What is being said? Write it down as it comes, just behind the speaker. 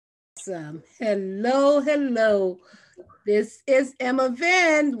Hello, hello. This is Emma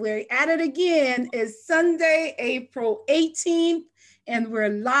Van. We're at it again. It's Sunday, April 18th, and we're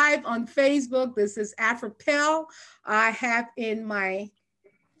live on Facebook. This is Afropel. I have in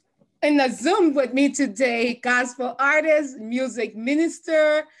the Zoom with me today, gospel artist, music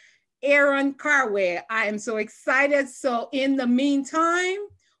minister, Aaron Carway. I am so excited. So in the meantime,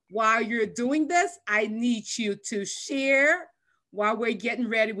 while you're doing this, I need you to share. While we're getting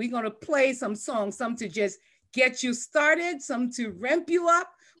ready, we're going to play some songs, some to just get you started, some to ramp you up.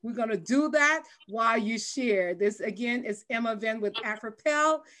 We're going to do that while you share. This again is Emma Van with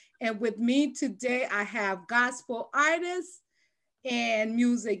Afropel. And with me today, I have gospel artist and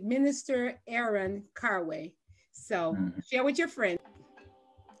music minister, Aaron Carway. So share with your friends.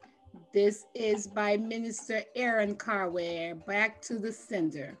 This is by Minister Aaron Carway. Back to the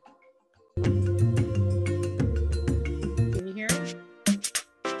sender.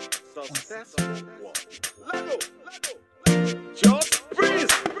 Successful one. Lego. Just breathe.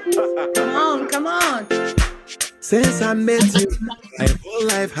 Come on. Since I met you, my whole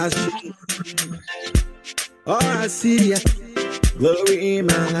life has changed. All I see is glory in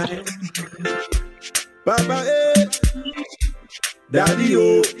my life. Papa, Daddy,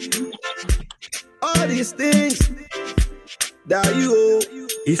 oh, all these things that you owe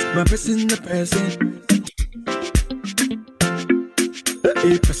is my personal person.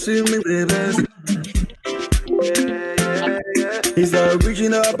 He pursue me with a blessing. He's the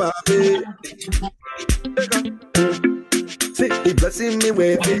original Bobby. See, he blessing me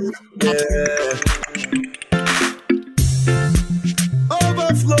with it. Yeah.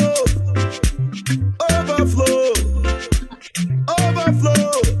 Overflow.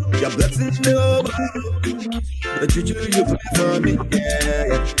 Your blessing me over. The juju you play for me.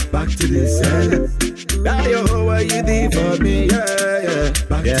 Yeah. Back to the center. Now you know what you did for me. Yeah.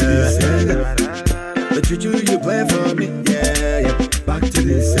 Back to the center. The juju you play for me. Yeah. Back to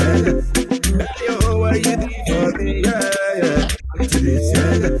the center. Now you know what you did for me. Yeah. Back to the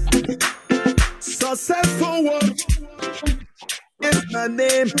center. Successful one is my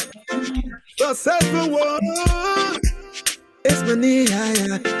name. Successful one is my name.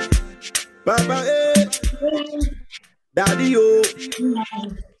 Yeah. Papa, Daddy, oh,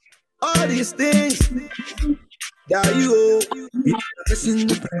 all these things that you owe, listen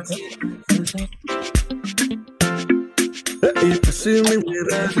to he pursue me with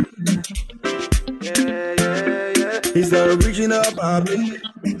that. He's the original Bobby.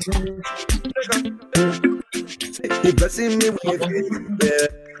 He blessing me with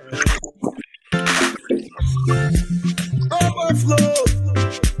it. Overflow.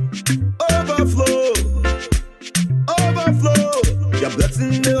 Your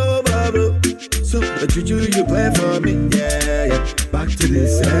blessing me over. So the juju you play for me, yeah. Back to the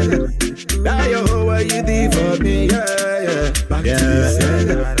center. Now you know what you did for me, yeah. Back to the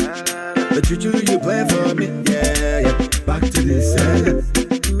center. The juju you play for me, yeah. Back to the center.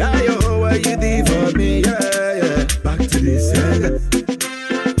 Now you know what you did for me, yeah. Back to the center.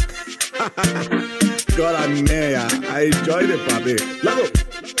 God, I'm there. I enjoyed it, Bobby. Lego.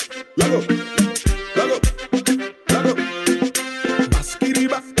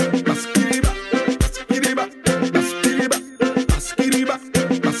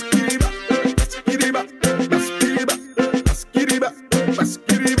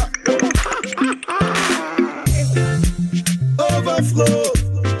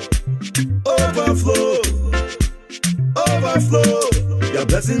 Overflow. Your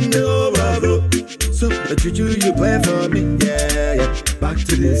blessing me overflow. So the juju you play for me, yeah. Back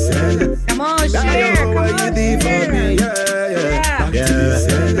to the center. Come on, share. Come on, you did for me, yeah. Back to the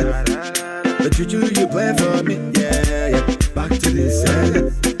center. The juju you play for me, yeah. Back to the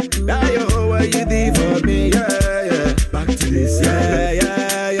center. Now you know what you did for me, yeah. Back to the center,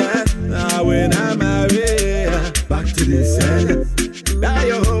 yeah. Now when I'm married, back to the center. Now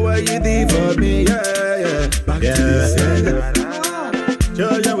you know what you did for me, yeah. Back to the center.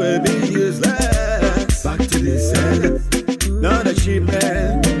 Georgia will be useless. Back to the center. None of sheep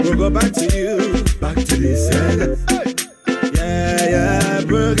man will go back to you. Back to the center. Yeah,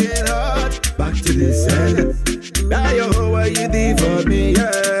 broken heart. Back to the center. Now you know what you did for me,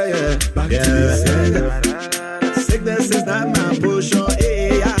 yeah. Back to the center. Sickness is not my portion,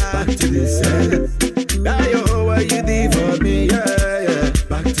 yeah. Back to the center. Now you know what you did for me, yeah.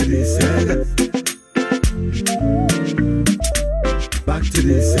 Back to the center. Back to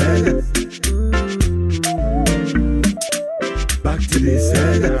the center. Back to the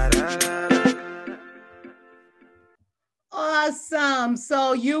center. Awesome.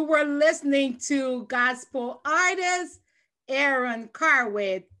 So you were listening to gospel artist Aaron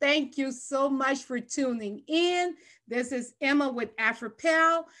Carway. Thank you so much for tuning in. This is Emma with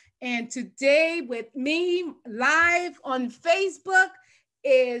AfroPel, and today with me live on Facebook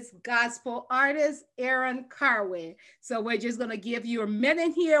is gospel artist Aaron Carway. So we're just going to give you a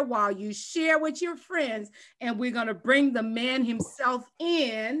minute here while you share with your friends, and we're going to bring the man himself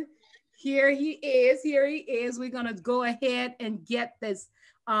in. Here he is. Here he is. We're going to go ahead and get this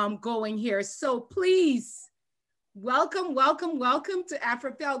going here. So please, welcome, welcome, welcome to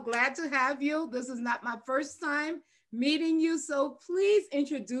AfroPel. Glad to have you. This is not my first time meeting you. So please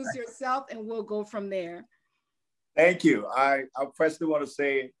introduce yourself and we'll go from there. Thank you. I firstly want to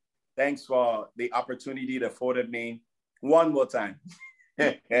say thanks for the opportunity that afforded me one more time.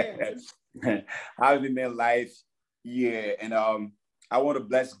 Yes. I've been in life, yeah, and I want to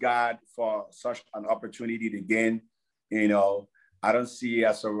bless God for such an opportunity again. You know, I don't see it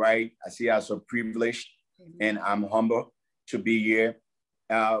as a right, I see it as a privilege, and I'm humble to be here.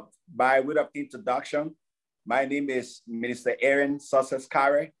 By way of introduction, my name is Minister Aaron Success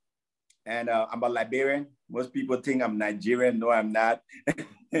Carway, and I'm a Liberian. Most people think I'm Nigerian. No, I'm not.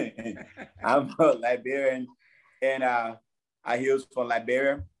 I'm a Liberian, and I hail from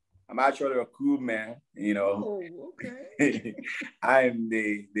Liberia. I'm actually a cool man, you know. Oh, okay. I'm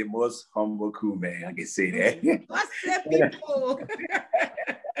the most humble cool man, I can say that. What's that, people?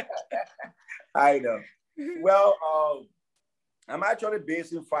 I know. Well, I'm actually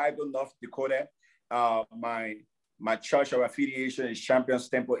based in Fargo, North Dakota. My church of affiliation is Champions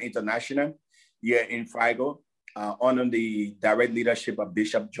Temple International here in Fargo, under the direct leadership of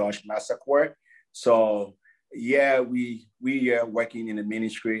Bishop George Massacre. So yeah, we are working in the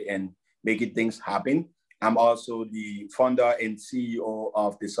ministry and making things happen. I'm also the founder and CEO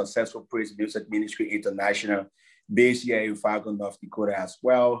of the Successful Praise Music Ministry International, based here in Fargo, North Dakota as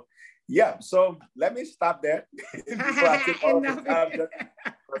well. Yeah, so let me stop there.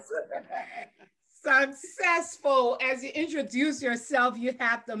 Successful. As you introduce yourself, you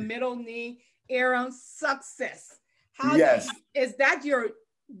have the middle name, Aaron Success. Yes. Is that your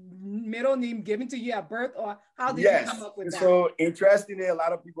middle name given to you at birth, or how did you come up with that? So interestingly, a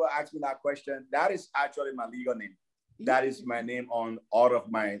lot of people ask me that question. That is actually my legal name. That is my name on all of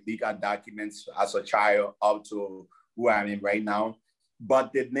my legal documents as a child up to who I am right now.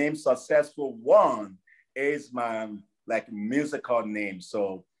 But the name Successful One is my musical name.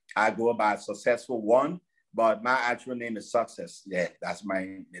 So I go by Successful One, but my actual name is Success. Yeah, that's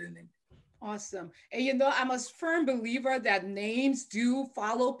my middle name. Awesome. And you know, I'm a firm believer that names do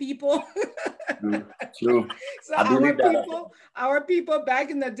follow people. True. So our people back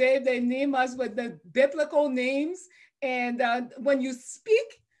in the day, they name us with the biblical names. And when you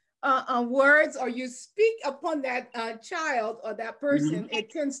speak words, or you speak upon that child or that person, it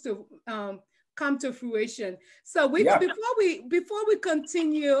tends to come to fruition. So before we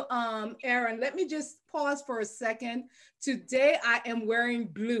continue, Aaron, let me just pause for a second. Today I am wearing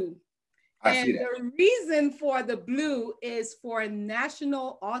blue. And the reason for the blue is for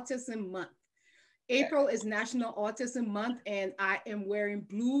National Autism Month. April is National Autism Month, and I am wearing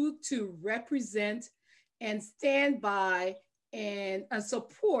blue to represent and stand by and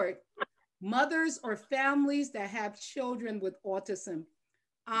support mothers or families that have children with autism.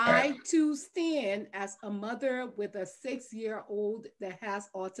 I too stand as a mother with a 6-year-old that has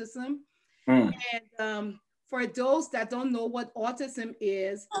autism. And for those that don't know what autism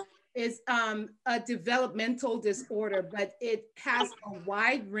is a developmental disorder, but it has a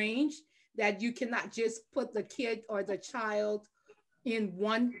wide range that you cannot just put the kid or the child in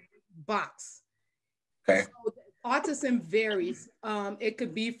one box. Okay. So autism varies. It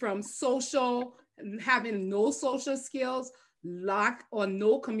could be from having no social skills, lack or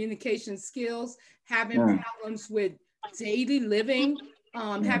no communication skills, having problems with daily living,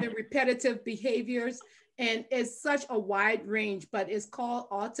 having repetitive behaviors. And it's such a wide range, but it's called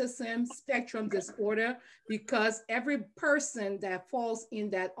autism spectrum disorder because every person that falls in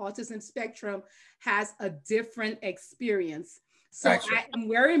that autism spectrum has a different experience. So I am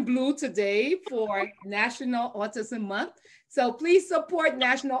wearing blue today for National Autism Month. So please support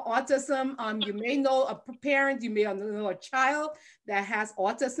National Autism. You may know a parent, you may know a child that has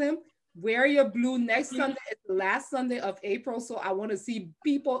autism. Wear your blue. Next Sunday is the last Sunday of April. So I want to see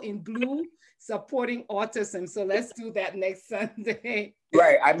people in blue supporting autism. So let's do that next Sunday.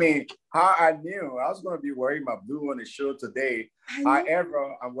 Right. I mean, how I knew I was going to be wearing my blue on the show today.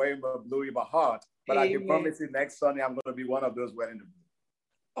 However, I'm wearing my blue in my heart. But I can promise you next Sunday, I'm going to be one of those wearing the blue.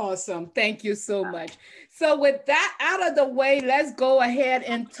 Awesome. Thank you so much. So with that out of the way, let's go ahead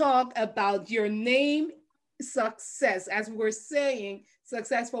and talk about your name, Success. As we're saying,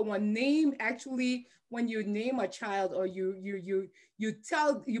 successful one. Name actually, when you name a child or you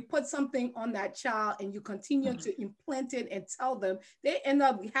put something on that child and you continue to implant it and tell them, they end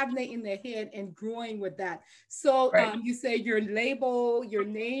up having it in their head and growing with that. So you say your label, your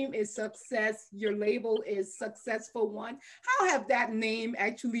name is success, your label is successful one. How have that name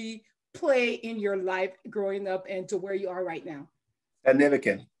actually play in your life growing up and to where you are right now?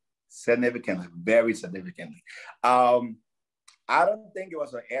 Significantly, very significantly. I don't think it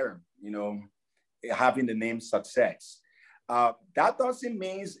was an error, having the name success. That doesn't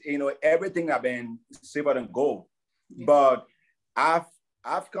mean, everything I've been silver and gold, but I've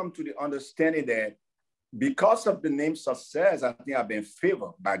come to the understanding that because of the name success, I think I've been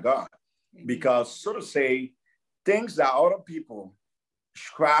favored by God. Because, so to say, things that other people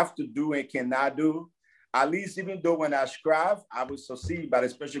strive to do and cannot do, at least even though when I strive, I will succeed by the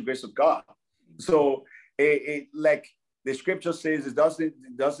special grace of God. So like the scripture says, it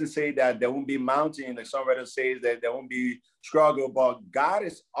doesn't say that there won't be mountain. Like some writer says that there won't be struggle, but God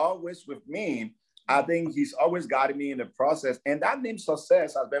is always with me. I think he's always guiding me in the process. And that name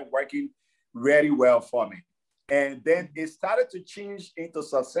success has been working really well for me. And then it started to change into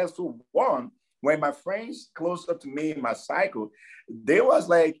successful one when my friends closer to me in my cycle, they was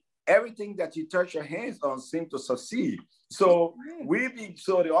like, everything that you touch your hands on seemed to succeed. So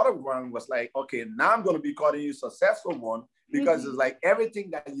the other one was like, okay, now I'm going to be calling you successful one, because it's like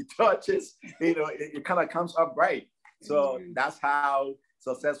everything that you touch is, it kind of comes up right. So that's how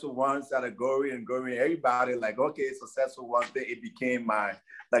successful ones started growing and growing. Everybody like, okay, successful one. Then it became my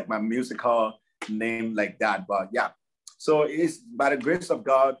musical name like that. But yeah, so it's by the grace of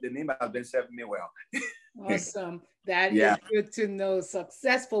God, the name has been serving me well. Awesome. That is good to know.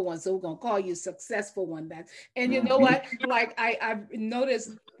 Successful one. So we're going to call you successful one. And you know what? Like I've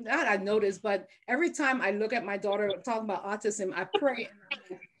noticed, but every time I look at my daughter talking about autism, I pray,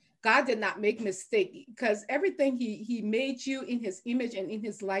 God did not make mistake, because everything he made you in his image and in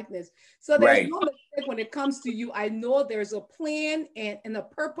his likeness. So there's no mistake when it comes to you. I know there's a plan and a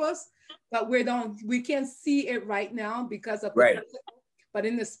purpose, but we can't see it right now because of the physical. But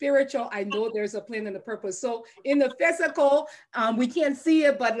in the spiritual, I know there's a plan and a purpose. So in the physical, we can't see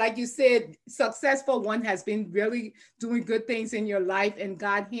it, but like you said, successful one has been really doing good things in your life, and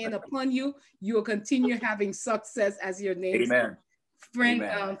God hand upon you, you will continue having success, as your name friend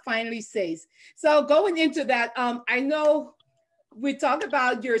finally says. So going into that, I know we talked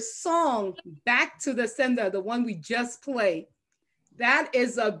about your song, Back to the Sender, the one we just played. That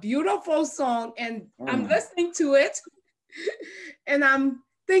is a beautiful song, and I'm listening to it. And I'm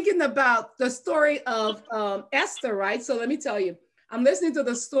thinking about the story of Esther, right? So let me tell you, I'm listening to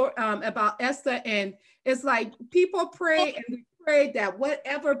the story about Esther, and it's like people pray and we pray that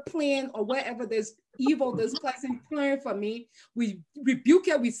whatever plan or whatever this evil, this pleasant plan for me, we rebuke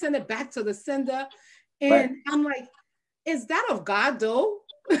it, we send it back to the sender. And I'm like, is that of God though?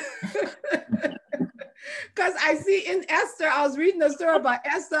 Because I see in Esther, I was reading the story about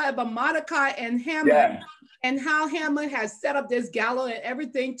Esther, about Mordecai and Haman. And how Haman has set up this gallows and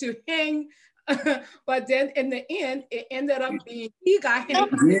everything to hang, but then in the end, it ended up being he got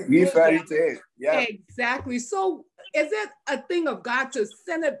hanged. Exactly. So is it a thing of God to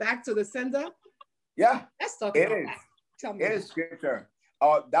send it back to the sender? Yeah, let's talk about that. Tell me. It is scripture.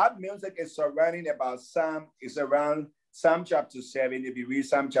 That music is surrounding about around Psalm chapter 7. If you read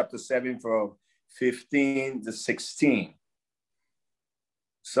Psalm chapter 7 from 15 to 16.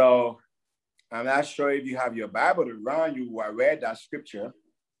 So I'm not sure if you have your Bible around you who read that scripture.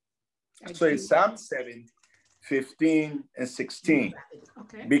 So it's Psalm 7, 15 and 16.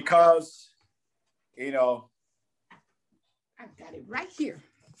 Okay. Because, I've got it right here.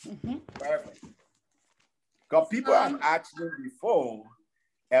 Perfect. Because people have asked me before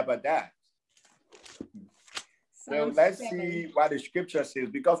about that. So let's see what the scripture says.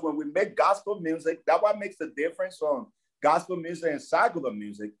 Because when we make gospel music, that's what makes the difference from gospel music and secular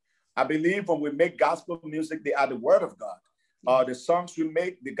music. I believe when we make gospel music, they are the word of God. The songs we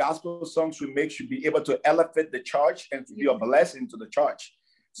make, the gospel songs we make should be able to elevate the church and to be a blessing to the church.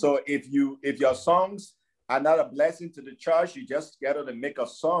 So if your songs are not a blessing to the church, you just get to make a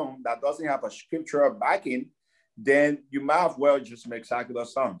song that doesn't have a scriptural backing, then you might as well just make secular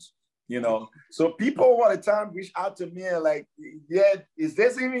songs, So people all the time reach out to me and like, is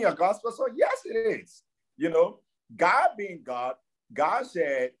this even your gospel song? Yes, it is. God being God, God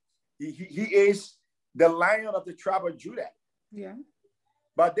said, He is the Lion of the tribe of Judah. Yeah.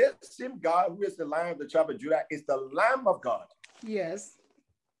 But this same God who is the Lion of the tribe of Judah is the Lamb of God. Yes.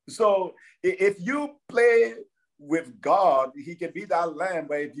 So if you play with God, he can be that lamb.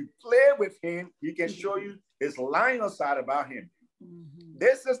 But if you play with him, he can show you his lion side about him. Mm-hmm.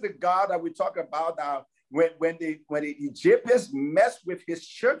 This is the God that we talk about now. When the Egyptians messed with his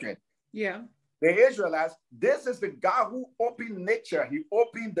children, yeah, the Israelites, this is the God who opened nature. He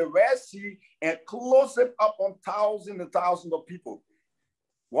opened the Red Sea and closed it up on thousands and thousands of people.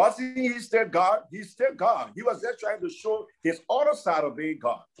 Wasn't he still God? He's still God. He was just trying to show his other side of being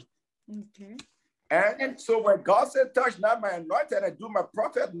God. okay. And so when God said, touch not my anointed and do my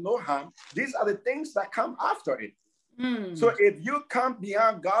prophet no harm, these are the things that come after it. So if you come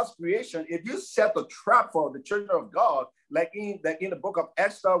beyond God's creation, if you set a trap for the children of God, like in the book of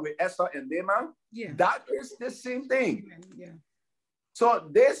Esther with Esther and Naaman, yeah, that is the same thing. Yeah, So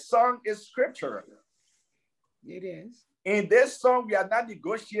this song is scriptural. it is. In this song, we are not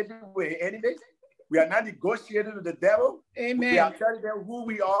negotiating with enemy. We are not negotiating with the devil. Amen. We are telling them who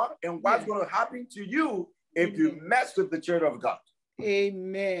we are and what's going to happen to you if you mess with the children of God.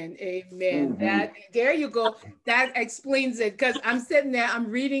 Amen. Amen. That there you go. That explains it. Because I'm sitting there, I'm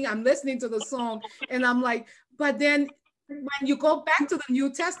reading, I'm listening to the song, and I'm like, but then when you go back to the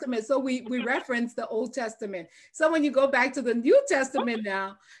New Testament, so we reference the Old Testament. So when you go back to the New Testament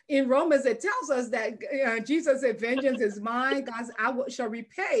now, in Romans, it tells us that Jesus said, vengeance is mine, God, shall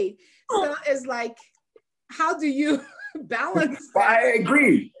repay. So it's like, how do you balance that? I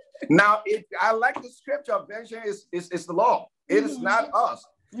agree. Now, I like the scripture, vengeance is the law. It is not us.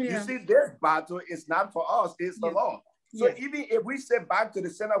 Yeah. You see, this battle is not for us, it's the law. So even if we send back to the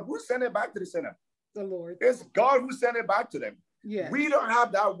sinner, who sent it back to the sinner? The Lord. It's God who sent it back to them. Yeah. We don't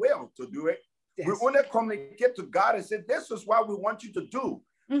have that will to do it. We only communicate to God and say, this is what we want you to do.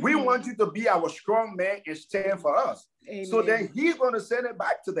 We want you to be our strong man and stand for us. Amen. So then he's going to send it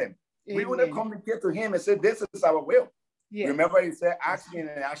back to them. Amen. We want to communicate to him and say, this is our will. Yeah. Remember, he said, ask me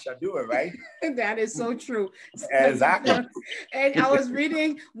and I shall do it, right? That is so true. Exactly. And I was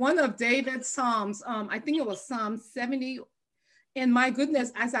reading one of David's Psalms. I think it was Psalm 70. And my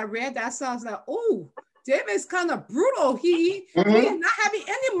goodness, as I read that, so I was like, oh, David's kind of brutal. He's not having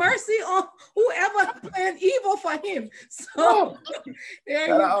any mercy on whoever planned evil for him. So there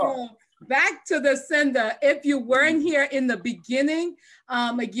you go. Back to the sender. If you weren't here in the beginning,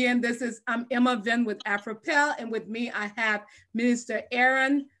 again, I'm Emma Venn with AfroPel, and with me I have Minister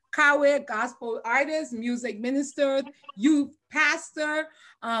Aaron Kawe, gospel artist, music minister, youth pastor.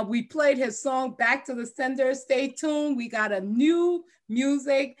 We played his song Back to the Sender. Stay tuned. We got a new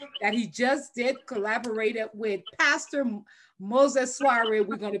music that he just did, collaborated with Pastor Moses Soare.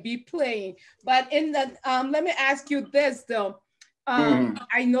 We're going to be playing. But in the let me ask you this though.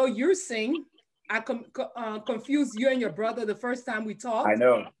 I know you sing. I confused you and your brother the first time we talked. I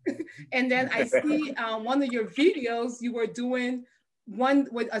know. And then I see one of your videos, you were doing one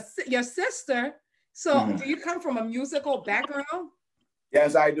with your sister. So do you come from a musical background?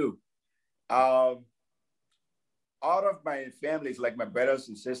 Yes, I do. All of my families, like my brothers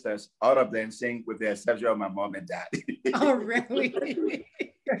and sisters, all of them sing with the exception of my mom and dad. Oh, really?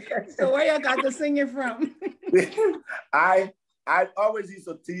 So where you got the singing from? I always used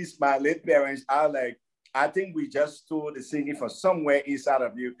to tease my late parents. I think we just stole the singing from somewhere inside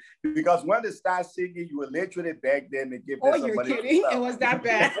of you. Because when they start singing, you will literally beg them and give them some money. Oh, you're kidding? It was that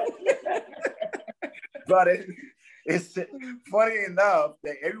bad. But it's funny enough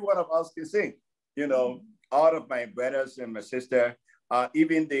that every one of us can sing. You know, all of my brothers and my sister,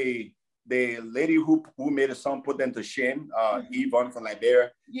 even the lady who made a song, Put Them to Shame, Yvonne from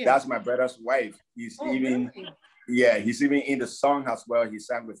Liberia, that's my brother's wife. He's even in the song as well. He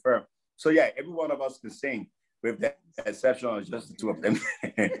sang with her. So yeah, every one of us can sing, with the exception of just the two of them.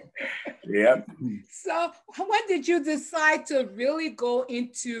 Yeah. So when did you decide to really go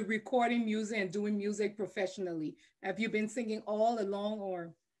into recording music and doing music professionally? Have you been singing all along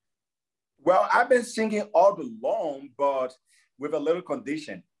or? Well, I've been singing all along, but with a little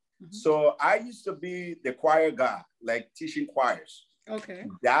condition. So I used to be the choir guy, like teaching choirs. Okay.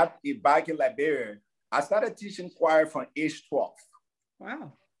 That back in Liberia, I started teaching choir from age 12.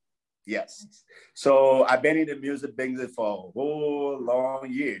 Wow. Yes. So I've been in the music business for a whole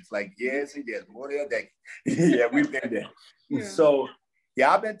long years, like years and years, more than a decade. Yeah, we've been there. Yeah. So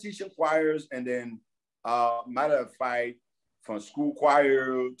yeah, I've been teaching choirs, and then matter of fact, from school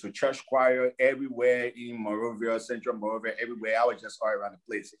choir to church choir, everywhere in Monrovia, Central Monrovia, everywhere. I was just all around the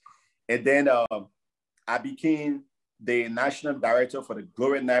place. And then I became the national director for the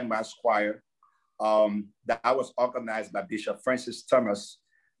Glory Night Mass Choir. That was organized by Bishop Francis Thomas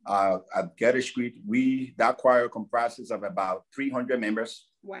at Getty Street. That choir comprises of about 300 members.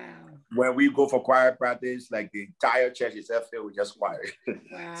 Wow. When we go for choir practice, like the entire church is filled with just choir.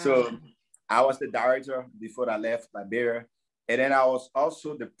 Wow. So I was the director before I left Liberia. And then I was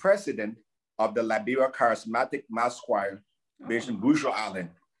also the president of the Liberia Charismatic Mass Choir. based in Boucher Island.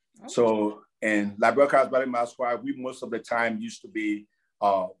 So, and Library Charismatic Choir, we most of the time used to be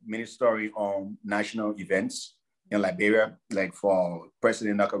ministering on national events in Liberia, like for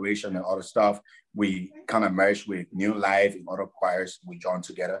president inauguration and other stuff. We kind of merged with New Life and other choirs. We joined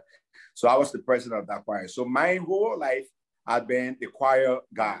together. So I was the president of that choir. So my whole life, I've been the choir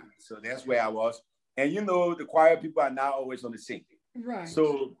guy. So that's where I was. And you know, the choir people are now always on the scene. Right.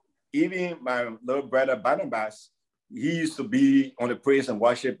 So even my little brother Barnabas, he used to be on the praise and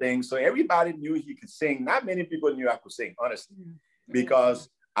worship thing. So everybody knew he could sing. Not many people knew I could sing, honestly, because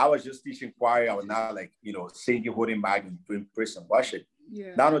I was just teaching choir. I was not like, you know, singing, holding back and doing praise and worship.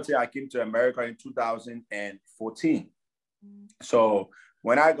 Yeah. Not until I came to America in 2014. So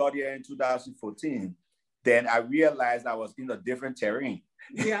when I got here in 2014, then I realized I was in a different terrain.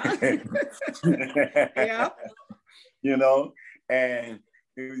 Yeah. Yeah. You know, and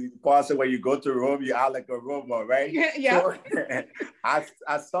Paul said, when you go to Rome, you are like a Roman, right? Yeah. So,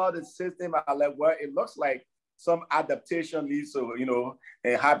 I saw the system. I like, well, it looks like some adaptation needs to, you know,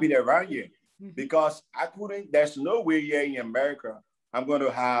 happen around here. Because I couldn't, there's no way here in America, I'm going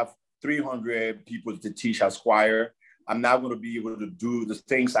to have 300 people to teach as choir. I'm not going to be able to do the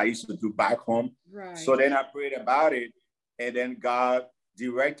things I used to do back home. Right. So then I prayed about it. And then God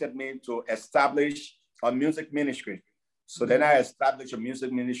directed me to establish a music ministry. So then I established a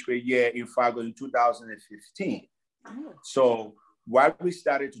music ministry here in Fargo in 2015. So what we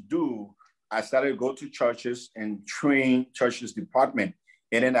started to do, I started to go to churches and train churches department.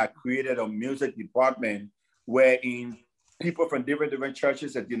 And then I created a music department wherein people from different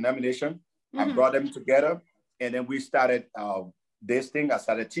churches and denomination, I brought them together. And then we started this thing. I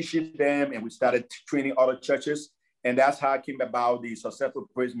started teaching them and we started training other churches. And that's how I came about the Successful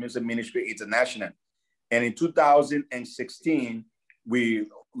Praise Music Ministry International. And in 2016, we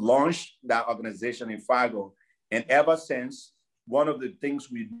launched that organization in Fargo. And ever since, one of the things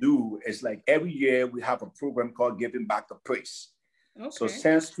we do is like every year we have a program called Giving Back to Praise. Okay. So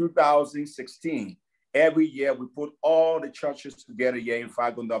since 2016, every year we put all the churches together here in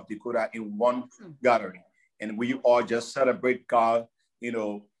Fargo, North Dakota in one gathering. And we all just celebrate God, you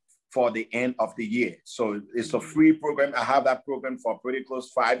know, for the end of the year. So it's a free program. I have that program for pretty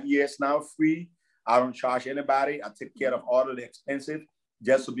close 5 years now, free. I don't charge anybody. I take care of all of the expenses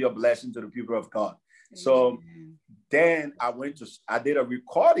just to be a blessing to the people of God. So then I did a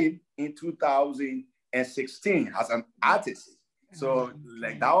recording in 2016 as an artist. So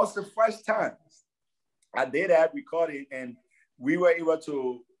like that was the first time I did that recording, and we were able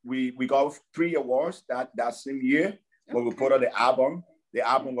to, we got 3 awards that same year when we put out the album. The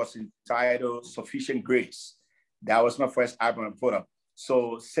album was entitled Sufficient Grace. That was my first album I put up.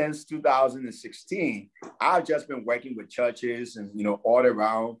 So since 2016, I've just been working with churches and, you know, all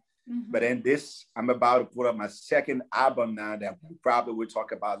around. But then I'm about to put up my second album now that we probably will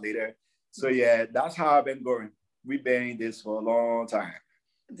talk about later. So yeah, that's how I've been going. We've been in this for a long time.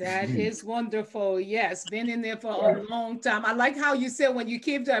 That is wonderful. Yes, been in there for a long time. I like how you said when you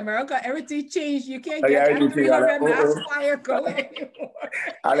came to America, everything changed. You can't get that 300 mass choir going anymore.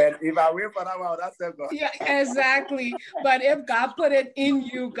 If I wait for that one, that's it. Yeah, exactly. But if God put it in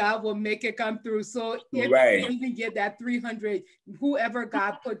you, God will make it come through. So if you even get that 300, whoever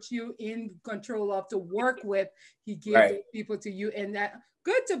God put you in control of to work with, He gives people to you. And that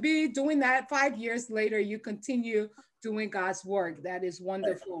good to be doing that 5 years later. You continue doing God's work. That is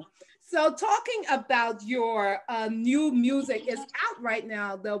wonderful. So talking about your new music is out right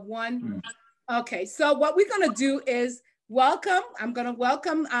now, the one. Okay, so what we're gonna do is I'm gonna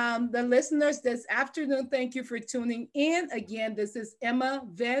welcome the listeners this afternoon. Thank you for tuning in. Again, this is Emma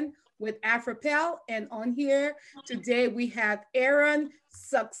Venn with AfriPel, and on here today we have Aaron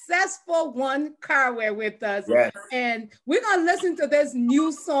Successful One Carway with us. Yes. And we're gonna listen to this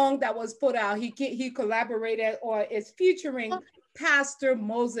new song that was put out. He collaborated or is featuring Pastor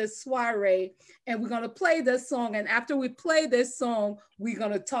Moses Soiree, and we're gonna play this song. And after we play this song, we're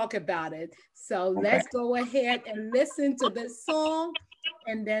gonna talk about it. So let's go ahead and listen to this song,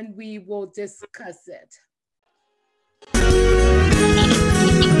 and then we will discuss it.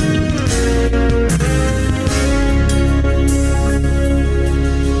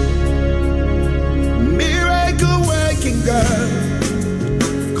 Miracle working God,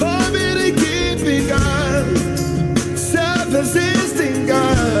 covenant keeping God, self-existing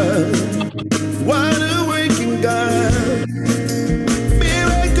God, wide waking God,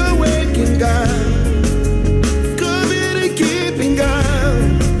 miracle working God, covenant keeping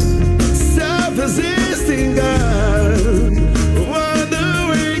God, self-existing God, wide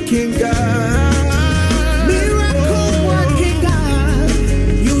waking God.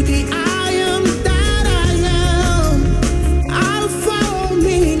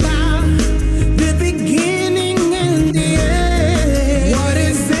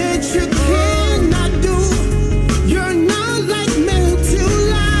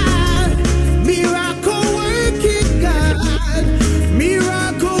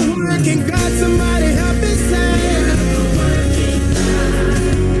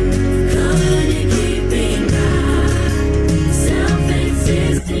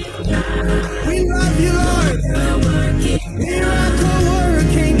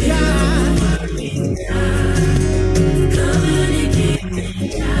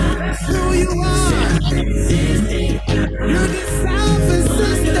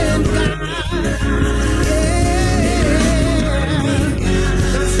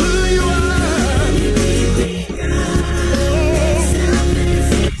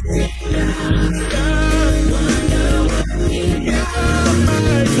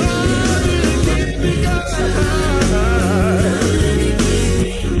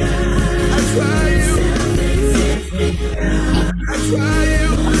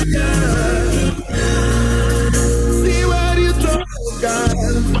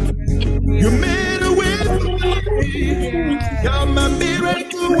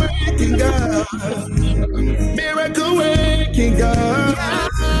 God, miracle working God.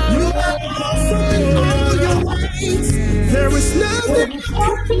 You are awesome in all your ways. There is nothing you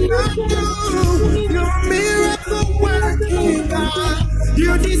cannot do. You're a miracle working God.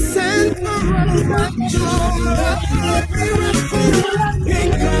 You're the center of my joy. Miracle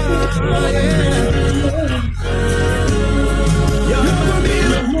working God. Yeah. You're a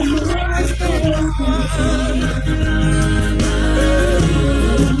miracle working God.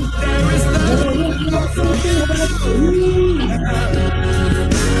 There is nothing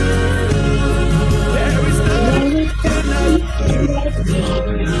there is nothing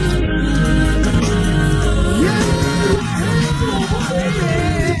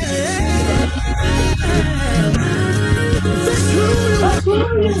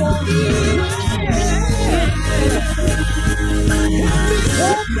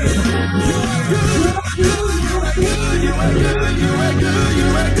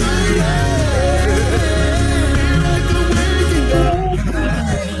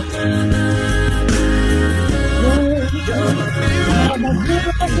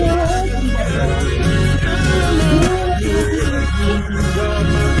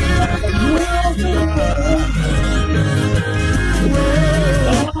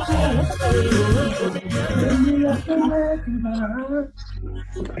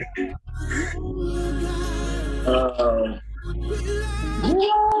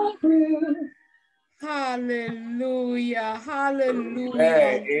Hallelujah. Hallelujah.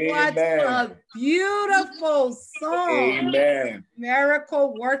 Amen. What a beautiful song. Amen.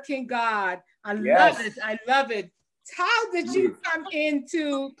 Miracle working God. I Yes. love it. I love it. How did you come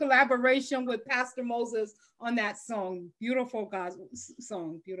into collaboration with Pastor Moses on that song? Beautiful God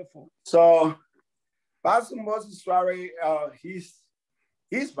song. Beautiful. So Pastor Moses Soare, he's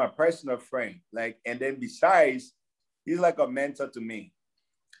my personal friend. Like, and then besides, he's like a mentor to me.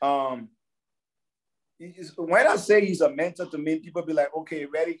 When I say he's a mentor to me, people be like, okay,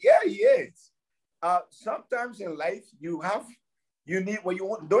 ready? Yeah, he is. Sometimes in life, you need, when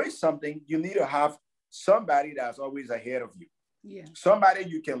you're doing something, you need to have somebody that's always ahead of you. Yeah. Somebody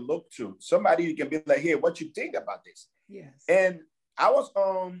you can look to. Somebody you can be like, hey, what you think about this? Yes. And I was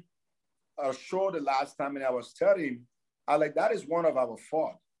on a show the last time, and I was telling him, that is one of our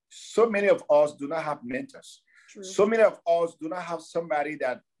fault. So many of us do not have mentors. True. So many of us do not have somebody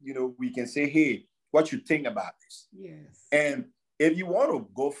that, we can say, hey, what you think about this? Yes. And if you want to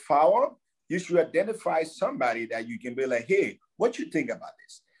go forward, you should identify somebody that you can be like, hey, what you think about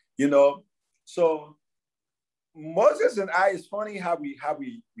this? So Moses and I, it's funny how we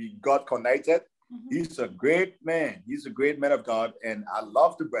got connected. Mm-hmm. He's a great man. He's a great man of God, and I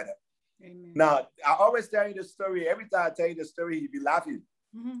love the brother. Amen. Now, I always tell you the story. Every time I tell you the story, he'd be laughing.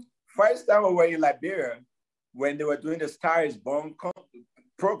 Mm-hmm. First time we were in Liberia, when they were doing the Star is Born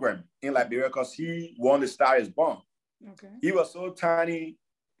program in Liberia, because he won the Star is Born. Okay. He was so tiny,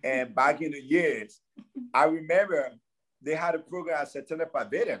 and back in the years, I remember they had a program at Setana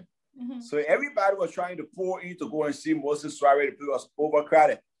Pavilion. Mm-hmm. So everybody was trying to pour in to go and see Moses Soare. The place was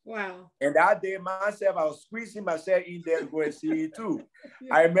overcrowded. Wow. And that day, myself, I was squeezing myself in there to go and see it too.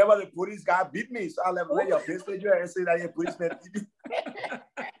 Yeah. I remember the police guy beat me. So I left your business and say that your policeman beat me.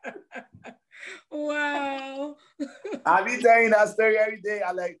 Wow. I be telling that story every day.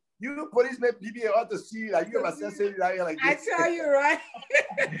 I like, you policemen beat me out to see, like, you have a sense of like I tell you, right?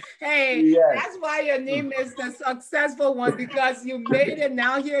 Hey, yes. That's why your name is the successful one, because you made it.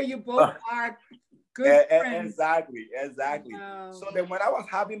 Now here you both are good friends. Exactly. Wow. So then when I was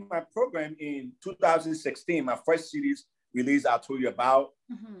having my program in 2016, my first series release I told you about,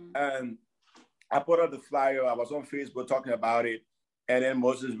 and I put out the flyer. I was on Facebook talking about it. And then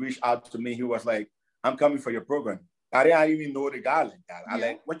Moses reached out to me. He was like, I'm coming for your program. I didn't even know the guy like that. I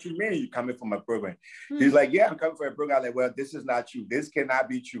like, what you mean you coming for my program? He's like, yeah, I'm coming for a program. I'm like, well, this is not true. This cannot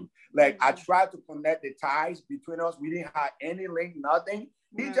be true. Like, I tried to connect the ties between us. We didn't have any link, nothing.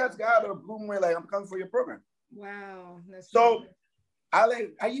 He just got a boom way, like, I'm coming for your program. Wow. That's so right. I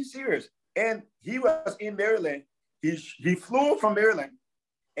like, are you serious? And he was in Maryland. He flew from Maryland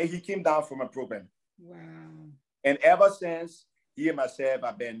and he came down for my program. Wow. And ever since, he and myself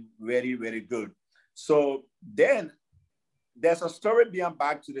have been very, very good. So then there's a story beyond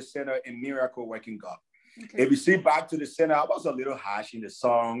Back to the Center in Miracle Working God. Okay. If you see Back to the Center, I was a little harsh in the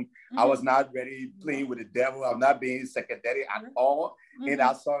song. I was not really playing with the devil. I'm not being psychedelic at all. In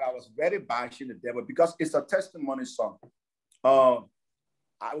that song, I was very bashing the devil because it's a testimony song.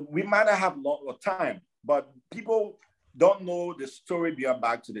 We might not have long time, but people don't know the story beyond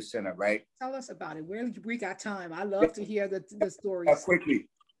Back to the Center, right? Tell us about it. We got time. I love to hear the stories. Quickly,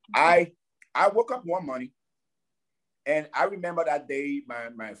 I woke up one morning And I remember that day,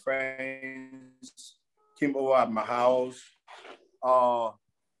 my friends came over at my house.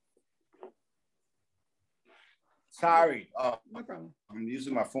 Sorry, No problem. I'm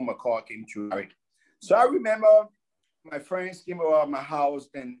using my phone. My call came through. Sorry. So I remember my friends came over at my house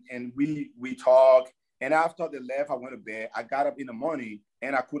and we talked. And after they left, I went to bed. I got up in the morning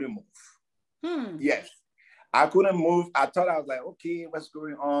and I couldn't move. Yes, I couldn't move. I thought, I was like, okay, what's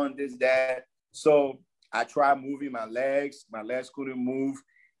going on? This, that. So I tried moving my legs. My legs couldn't move.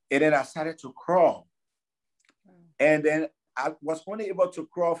 And then I started to crawl. And then I was only able to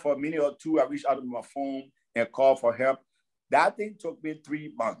crawl for a minute or two. I reached out to my phone and called for help. That thing took me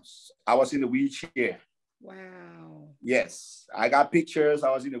 3 months. I was in the wheelchair. Wow. Yes, I got pictures.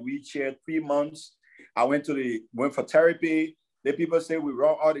 I was in the wheelchair 3 months. I went for therapy. The people say we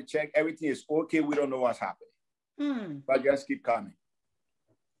run all the check. Everything is okay. We don't know what's happening. But just keep coming.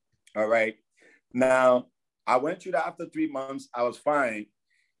 All right. Now, I went through that after 3 months. I was fine.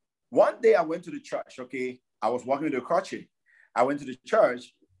 One day I went to the church, okay? I was walking to the crutches. I went to the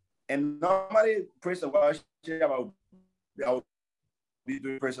church, and normally praise and worship, I would be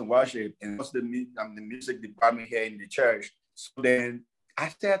doing praise and worship, and what's the music department here in the church. So then I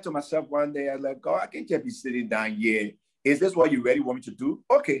said to myself one day, I was like, God, I can't just be sitting down here. Is this what you really want me to do?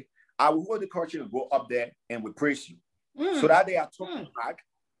 Okay, I will hold the crutches and go up there and we praise you. So that day I took it back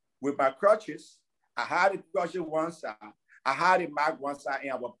with my crutches. I had the crutches one side. I had it back one side,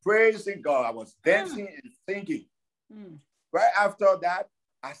 and I was praising God. I was dancing and singing. Right after that,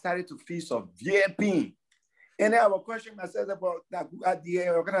 I started to feel severe pain. And then I was questioning myself about that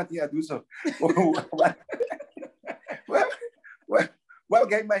idea. What kind of idea I do so? Well,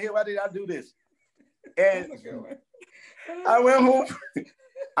 getting my head, why did I do this? And I went home.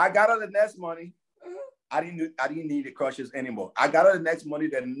 I got her the next morning. I didn't need the crutches anymore. I got her the next morning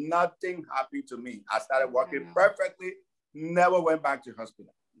that nothing happened to me. I started walking perfectly, never went back to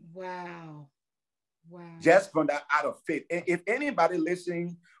hospital. Wow. Just from that out of faith. And if anybody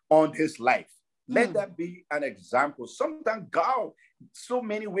listening on this life, let that be an example. Sometimes God, so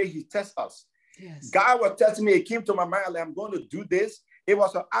many ways he tests us. Yes. God was testing me. It came to my mind, like, I'm going to do this. It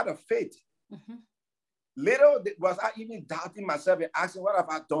was out of faith. Little was I even doubting myself and asking, what have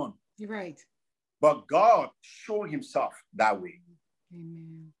I done? You're right. But God showed himself that way.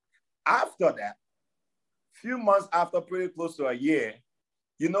 Amen. After that, few months after, pretty close to a year,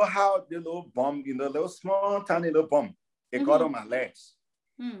 you know how the little bump, little small, tiny little bump, it got on my legs.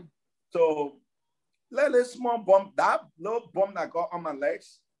 So, little small bump, that little bump that got on my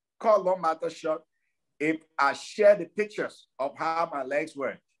legs, called long matter short. If I share the pictures of how my legs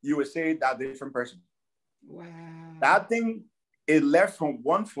were, you would say that different person. Wow. That thing, it left from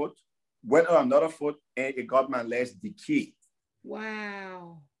one foot, went on another foot, and it got my legs decayed.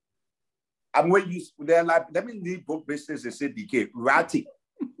 Wow. And when they're like, let me leave book business and say decay, ratty.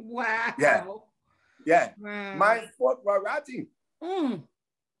 Wow. Yeah. Wow. My foot were ratty.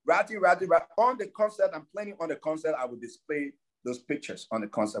 Ratty. On the concert, I'm planning on the concert, I will display those pictures on the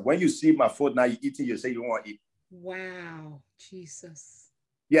concert. When you see my foot now, you're eating, you say you want to eat. Wow. Jesus.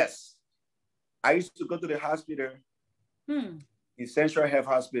 Yes. I used to go to the hospital, in Central Health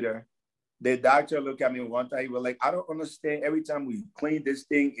Hospital. The doctor looked at me one time. He was like, I don't understand. Every time we clean this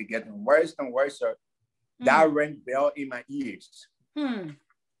thing, it gets worse and worse. That rang bell in my ears.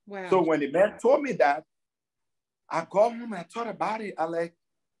 Wow. So when the man told me that, I called home and I thought about it. I like,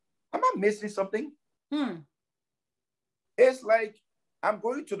 am I missing something? It's like I'm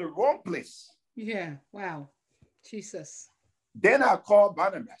going to the wrong place. Yeah. Wow. Jesus. Then I called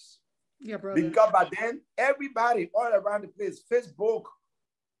Barnabas. Yeah, brother. Because by then, everybody all around the place, Facebook,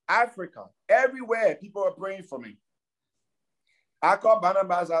 Africa, everywhere, people are praying for me. I called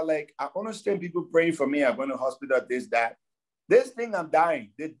Barnabas. I like, I understand people praying for me. I'm going to hospital, this, that. This thing, I'm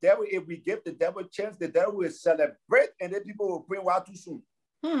dying. The devil, if we give the devil a chance, the devil will celebrate, and then people will pray way too soon.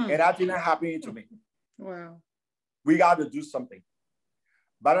 And that didn't happen to me. Wow. We got to do something.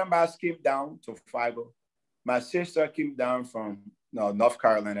 Barnabas came down to Fargo. My sister came down from North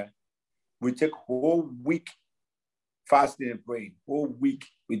Carolina. We took whole week fasting and praying. Whole week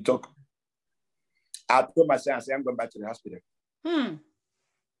we took. I told myself, I said, I'm going back to the hospital.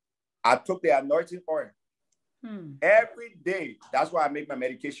 I took the anointing oil. Every day. That's why I make my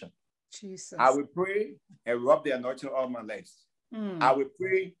medication. Jesus. I will pray and rub the anointing oil on my legs. I will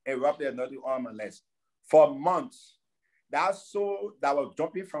pray and rub the anointing oil on my legs. For months, that soul that was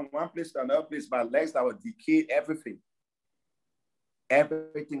jumping from one place to another place, my legs that were decayed, everything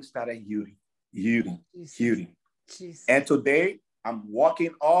started healing. Jesus. And today, I'm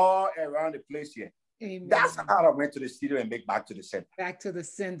walking all around the place here. Amen. That's how I went to the studio and make Back to the Sender. Back to the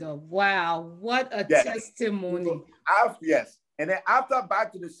Sender. Wow, what a Yes. testimony. So yes. And then after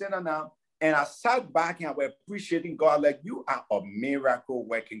Back to the Sender now, and I sat back and I was appreciating God, like, you are a miracle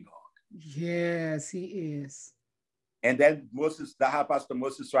working God. Yes, he is. And then Pastor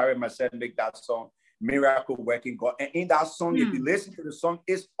Moses Suarez myself make that song, Miracle Working God. And in that song, if you listen to the song,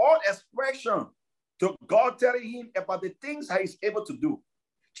 it's all expression to God telling him about the things that he's able to do.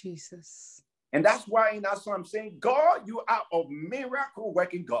 Jesus. And that's why in that song I'm saying, God, you are a miracle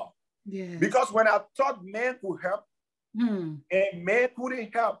working God. Yes. Because when I thought man could help, and man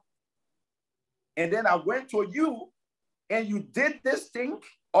couldn't help, and then I went to you, and you did this thing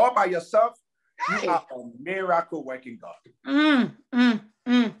all by yourself, you are a miracle working God.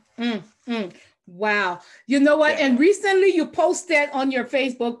 Wow. You know what? Yeah. And recently you posted on your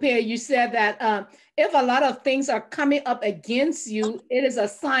Facebook page, you said that if a lot of things are coming up against you, it is a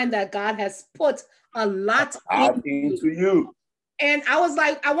sign that God has put a lot into you. And I was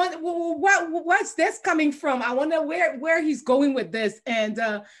like, I wonder, what's this coming from? I wonder where he's going with this. And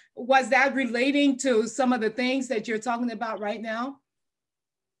was that relating to some of the things that you're talking about right now?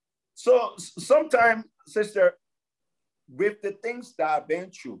 So sometimes, sister, with the things that I've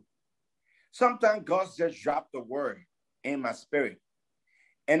been through, sometimes God just dropped the word in my spirit.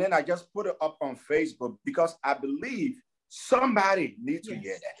 And then I just put it up on Facebook because I believe somebody needs to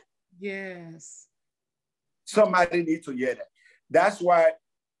hear that. Yes. Somebody needs to hear that. That's why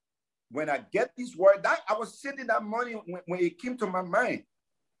when I get this word, I was sitting that morning when it came to my mind.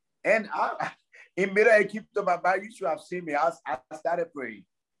 And immediately it came to my mind. You should have seen me. I started praying.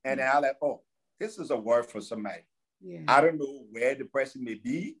 And then I like, oh, this is a word for somebody. Yeah. I don't know where the person may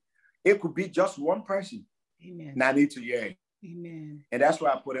be. It could be just one person. Amen. And I need to hear it. Amen. And that's why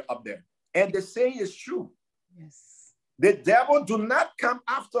I put it up there. And the saying is true. Yes. The devil do not come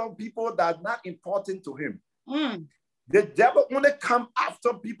after people that are not important to him. The devil only come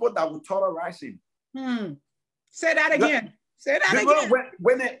after people that will terrorize him. Say that again. Say that again.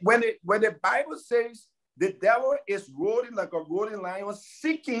 When the Bible says the devil is rolling like a rolling lion,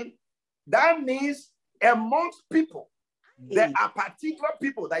 seeking, that means amongst people, there are particular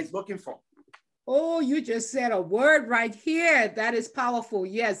people that he's looking for. Oh, you just said a word right here. That is powerful.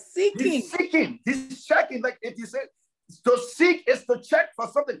 Yes, seeking. He's seeking. He's checking. Like if you said, to seek is to check for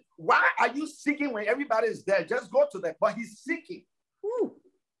something. Why are you seeking when everybody is there? Just go to them. But he's seeking.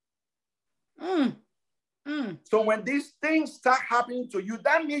 So when these things start happening to you,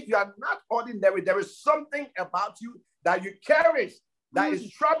 that means you are not ordinary. There is something about you that you carry that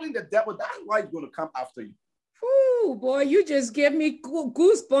is troubling the devil. That's why he's going to come after you. Ooh, boy, you just give me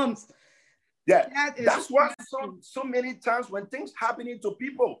goosebumps. Yeah, that's why so many times when things happening to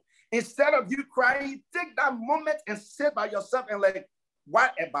people, instead of you crying, take that moment and sit by yourself and like,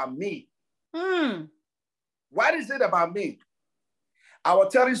 what about me? What is it about me? I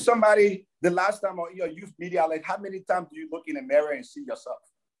was telling somebody the last time on your youth media, like, how many times do you look in the mirror and see yourself?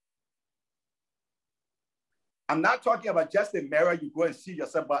 I'm not talking about just the mirror, you go and see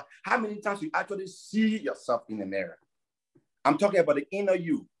yourself, but how many times you actually see yourself in the mirror? I'm talking about the inner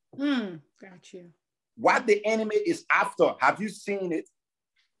you. Got you. What the enemy is after, have you seen it?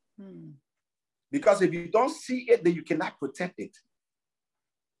 Because if you don't see it, then you cannot protect it.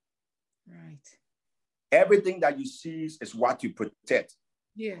 Right. Everything that you see is what you protect.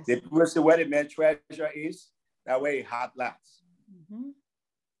 Yes. The people say where the man's treasure is, that way it heart lies.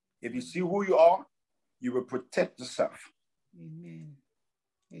 If you see who you are, you will protect yourself. Amen.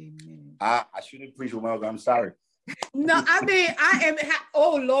 Amen. I shouldn't preach, woman. I'm sorry. No, I mean,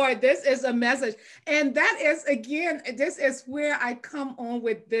 oh Lord, this is a message. And that is, again, this is where I come on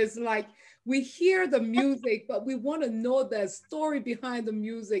with this. Like, we hear the music, but we want to know the story behind the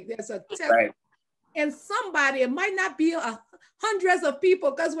music. There's a test. Right. And somebody, it might not be hundreds of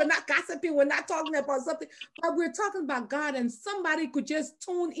people, because we're not gossiping, we're not talking about something, but we're talking about God, and somebody could just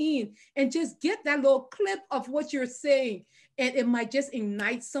tune in and just get that little clip of what you're saying, and it might just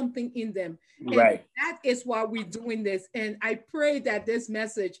ignite something in them. Right. And that is why we're doing this. And I pray that this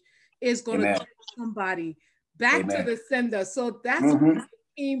message is going to touch somebody back to the sender. So that's where it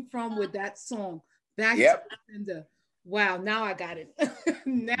came from with that song, back to the sender. Wow, now I got it.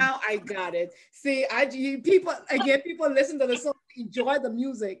 Now I got it. See, people listen to the song, enjoy the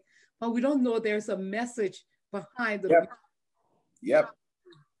music, but we don't know there's a message behind the music. Yep.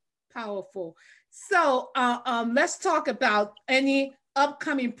 Powerful. So let's talk about any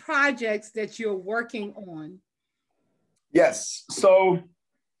upcoming projects that you're working on. Yes. So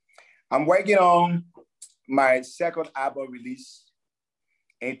I'm working on my second album release,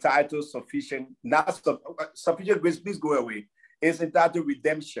 entitled Sufficient Grace, please go away. It's entitled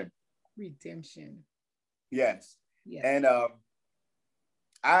Redemption. Redemption. Yes. Yes. And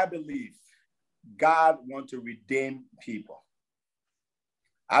I believe God wants to redeem people.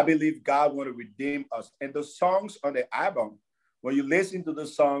 I believe God wants to redeem us. And the songs on the album, when you listen to the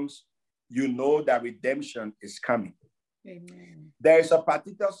songs, you know that redemption is coming. Amen. There is a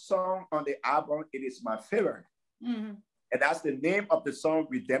particular song on the album. It is my favorite. Mm-hmm. And that's the name of the song,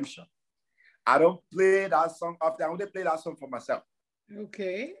 Redemption. I don't play that song often. I only play that song for myself.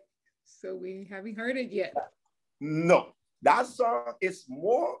 Okay. So we haven't heard it yet. No, that song is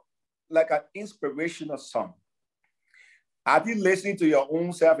more like an inspirational song. Have you listened to your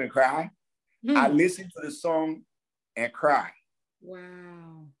own self and cry? I listen to the song and cry.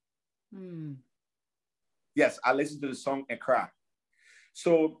 Wow. Mm. Yes, I listen to the song and cry.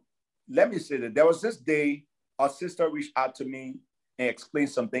 So let me say that there was this day, a sister reached out to me and explained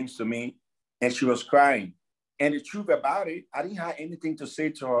some things to me, and she was crying. And the truth about it, I didn't have anything to say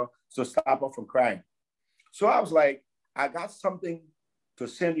to her to stop her from crying. So I was like, I got something to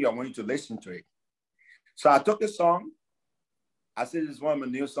send you. I want you to listen to it. So I took the song. I said, this is one of my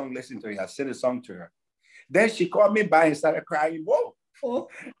new songs, listen to it. I sent the song to her. Then she called me back and started crying more. Oh.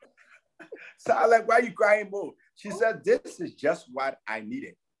 So I was like, why are you crying more? She said, this is just what I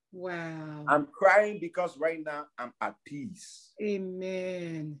needed. Wow. I'm crying because right now I'm at peace.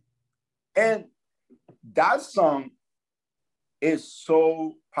 Amen. And that song is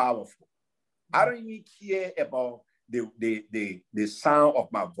so powerful. I don't even care about the sound of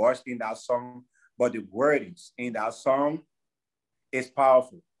my voice in that song, but the wordings in that song is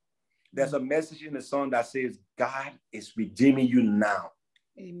powerful. There's a message in the song that says, God is redeeming you now.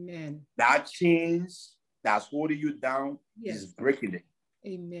 Amen. That chains that's holding you down is breaking it.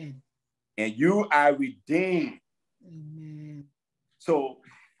 Amen. And you are redeemed. Amen. So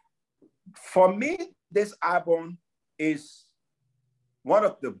for me, this album is one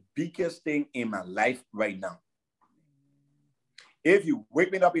of the biggest things in my life right now. If you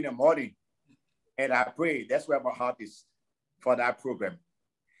wake me up in the morning and I pray, that's where my heart is for that program.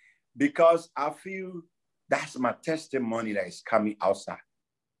 Because I feel that's my testimony that is coming outside.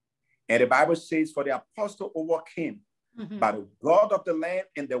 And the Bible says, for the apostle overcame by the blood of the Lamb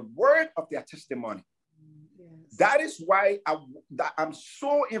and the word of their testimony. Yes. That is why I'm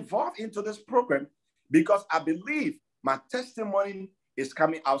so involved into this program, because I believe my testimony is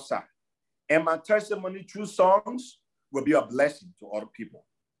coming outside. And my testimony through songs will be a blessing to other people.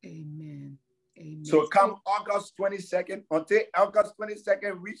 Amen. Amen. So come August 22nd, until August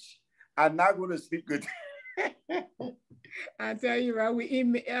 22nd reach, I'm not going to sleep good. I tell you, right? We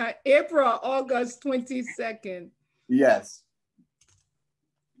in April, August 22nd. Yes.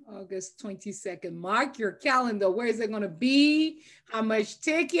 August 22nd. Mark your calendar. Where is it going to be? How much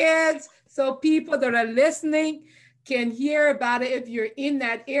tickets? So people that are listening can hear about it. If you're in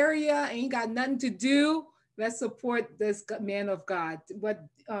that area, ain't got nothing to do, let's support this man of God. What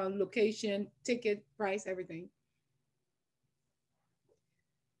location, ticket, price, everything.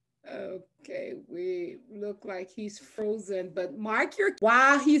 Okay, we look like he's frozen, but mark your,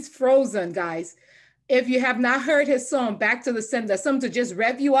 while he's frozen, guys, if you have not heard his song, Back to the Sender, something to just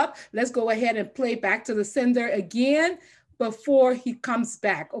rev you up, let's go ahead and play Back to the Sender again before he comes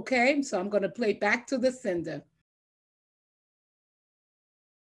back, okay? So I'm going to play Back to the Sender.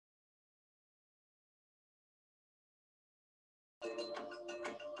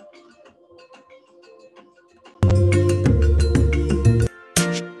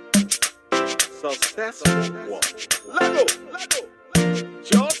 Successful one. Lego,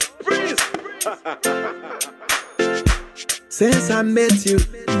 just breathe. Since I met you,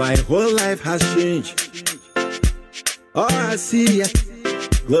 my whole life has changed. All I see is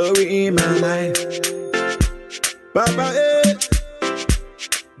glory in my life. Papa,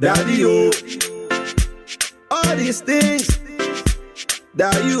 Daddy, oh, all these things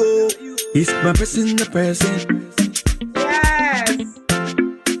that you owe is my personal present. Yes.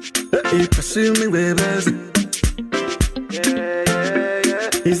 He pursue me with us.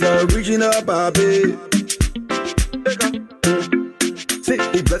 He's the original Bobby. See,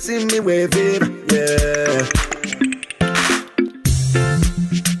 he blessing me with it. Yeah.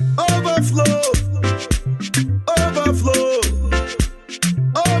 Overflow, overflow,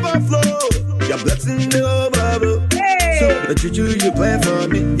 overflow. Your blessing me overflow. Hey. So the juju you play for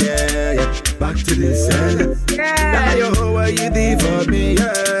me, yeah, yeah. Back to the center. Yeah. Now you know what you did for me,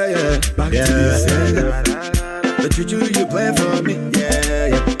 yeah, yeah. Back to the center. The juju you play for me, yeah,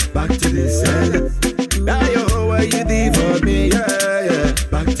 yeah. Back to the center. Now you know what you did for me, yeah, yeah.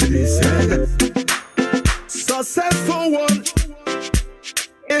 Back to the center. Successful one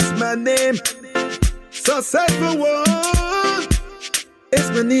is my name. Successful one is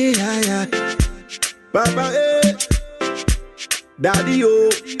my name, yeah, yeah. Papa, eh, Daddy, oh,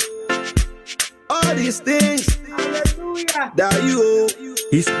 all these things, Hallelujah. Daddy, oh,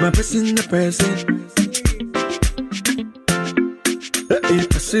 he's my person, the person. He's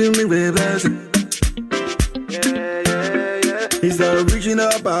pursuing me with blessing. He's the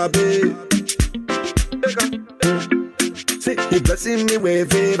original Bobby. See, he blessing me with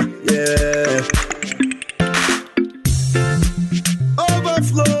favor, yeah.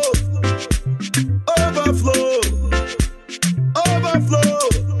 Overflow, overflow, overflow.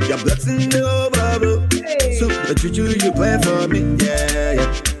 Your blessing me overflow. Hey. So the juju you play for me, yeah, yeah.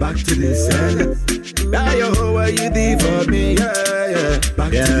 Back to the center. Now you know what you did for me, yeah, yeah.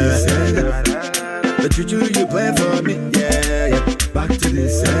 Back to the center. The juju you play for me, yeah, yeah. Back to the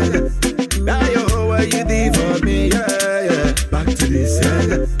center. Now you know what you did for me, yeah, yeah. Back to the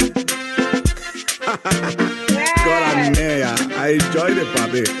center. God, I'm there. I enjoyed it,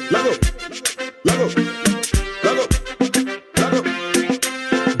 Bobby. Lago, Lago, Lago, Lago.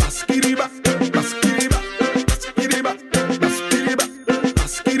 Baskiriba, Baskiriba, Baskiriba, Baskiriba,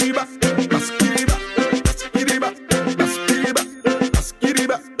 Baskiriba, Baskiriba, Baskiriba, Baskiriba,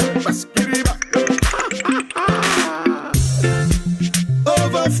 Baskiriba, Baskiriba.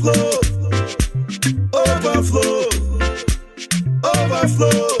 Overflow, overflow,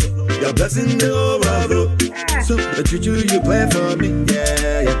 overflow. Your blessing me overflow. So the juju you play for me,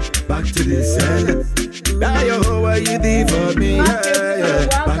 yeah, yeah. Back to the center. Now you know what you did for me, yeah,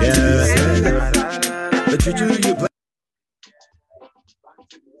 yeah. Back to the center. The juju you play.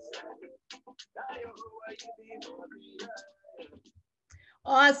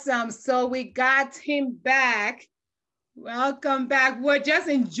 Awesome. So we got him back. Welcome back. We're just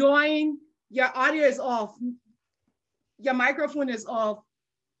enjoying. Your audio is off. Your microphone is off.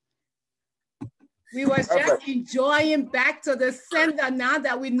 We were just enjoying Back to the Sender. Now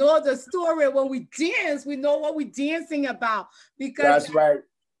that we know the story, when we dance, we know what we're dancing about. Because That's right.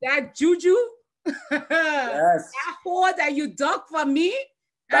 that juju, Yes. that hole that you dug for me,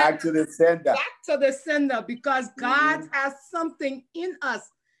 Back to the sender. back to the sender, because God has something in us.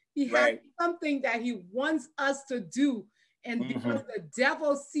 He has Right. something that he wants us to do. And because the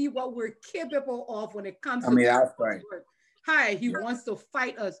devil see what we're capable of when it comes to That's right. work. Hi, he wants to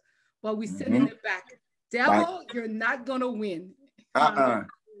fight us, but we send it back. Devil, you're not gonna win.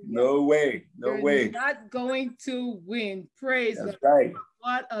 No way. No You're way. not going to win. Praise That's the right.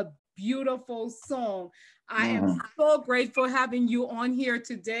 What a beautiful song. I am so grateful having you on here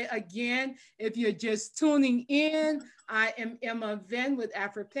today again. If you're just tuning in, I am Emma Venn with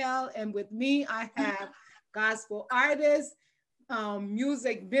AfriPel, and with me I have gospel artist,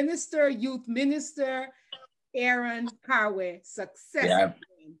 music minister, youth minister, Aaron Carway, success. Yeah.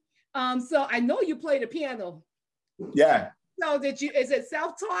 So I know you play the piano. Yeah. So is it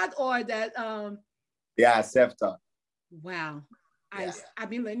self-taught or that? Yeah, self-taught. Wow. I've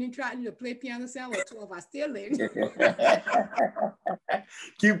been learning, trying to play piano sound or 12. I still learning.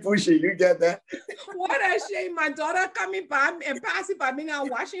 Keep pushing. You get that? What a shame. My daughter coming by and passing by me now,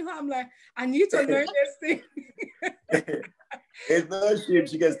 watching her. I'm like, I need to learn this thing. It's no shame.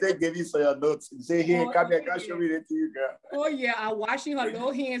 She can still give you some your notes. Say, here, come here, can show me that to you, girl. Oh, yeah. I'm washing her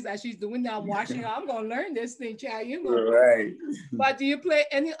little hands as she's doing that. I'm watching her. I'm going to learn this thing, child. You know. Right. But do you play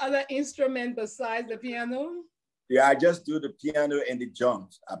any other instrument besides the piano? Yeah, I just do the piano and the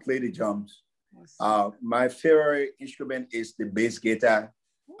drums. I play the drums. Awesome. My favorite instrument is the bass guitar.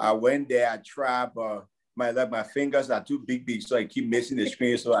 I went there, I tried, but my fingers are too big, so I keep missing the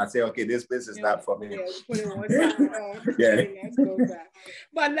screen. So I say, okay, this place is not for me. Yeah, put it one side. Yeah. Let's go back.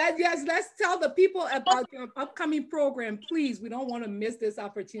 But let's tell the people about your upcoming program, please. We don't want to miss this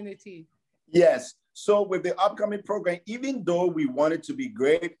opportunity. Yes. So with the upcoming program, even though we want it to be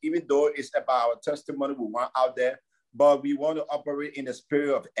great, even though it's about our testimony we want out there, but we want to operate in the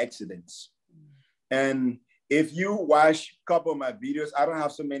spirit of excellence. And if you watch a couple of my videos, I don't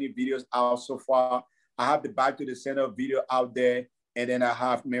have so many videos out so far. I have the Back to the Center video out there, and then I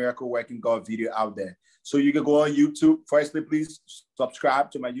have Miracle Working God video out there. So you can go on YouTube. Firstly, please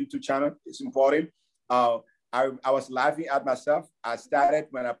subscribe to my YouTube channel. It's important. I was laughing at myself. I started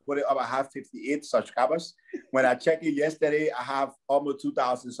when I put it up, I have 58 subscribers. When I checked it yesterday, I have almost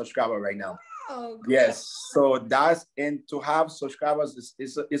 2,000 subscribers right now. Oh, yes. So and to have subscribers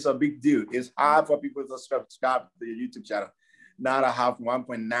is a big deal. It's hard for people to subscribe to your YouTube channel. Now I have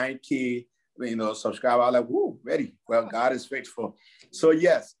 1.9K, subscribers. I'm like, whoo, ready. Well, God is faithful. So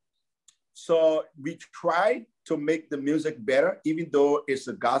yes. So we try to make the music better, even though it's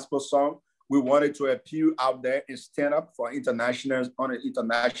a gospel song. We wanted to appeal out there and stand up for internationals on an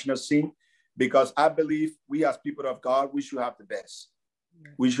international scene, because I believe we as people of God, we should have the best.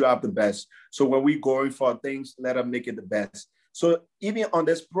 We should have the best. So when we going for things, let us make it the best. So even on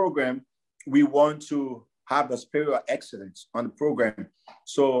this program, we want to have the spirit of excellence on the program.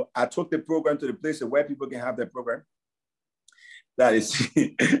 So I took the program to the place where people can have their program. That is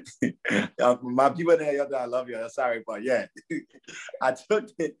my people there. I love you. Sorry, but yeah, I took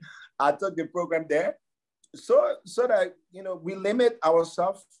the program there, so that we limit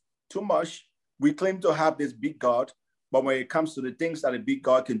ourselves too much. We claim to have this big God, but when it comes to the things that a big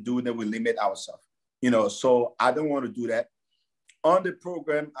God can do, then we limit ourselves. So I don't want to do that. On the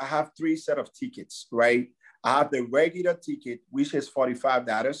program, I have 3 sets of tickets, right? I have the regular ticket, which is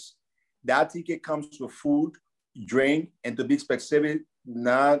 $45. That ticket comes with food, drink, and to be specific,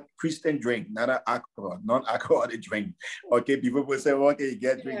 not Christian drink, not an alcohol, non-alcoholic drink. Okay, people will say, okay, you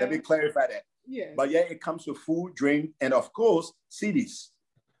get drink. Let me clarify that. Yeah. But yeah, it comes with food, drink, and of course, CDs.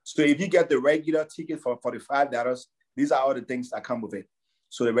 So if you get the regular ticket for $45, these are all the things that come with it.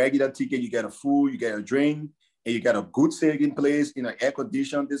 So the regular ticket, you get a food, you get a drink, and you get a good sitting place, air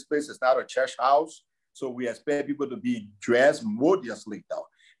conditioned. This place is not a church house. So we expect people to be dressed modestly though.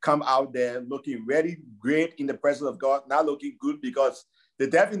 Come out there looking very great in the presence of God, not looking good, because the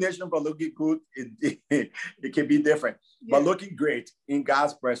definition for looking good, it can be different, but looking great in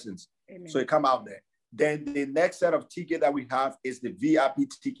God's presence. Amen. So you come out there. Then the next set of ticket that we have is the VIP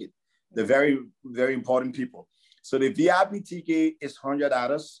ticket, the very, very important people. So the VIP ticket is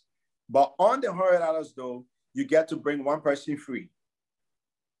 $100, but on the $100 though, you get to bring one person free.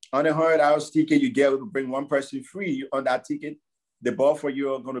 On the $100 ticket, you get to bring one person free on that ticket. The bar for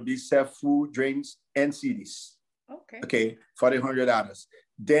you are going to be serve food, drinks, and CDs. Okay, for the $100.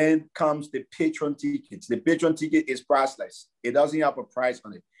 Then comes the patron tickets. The patron ticket is priceless. It doesn't have a price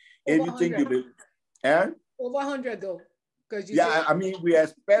on it. Over if you think 100. you be, Over 100 though, because I mean, we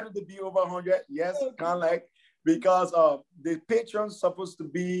expect it to be over 100. Yes, kind of like, because the patron's supposed to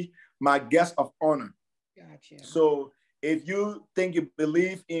be my guest of honor. Gotcha. So if you think you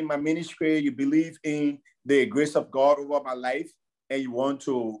believe in my ministry, you believe in the grace of God over my life, and you want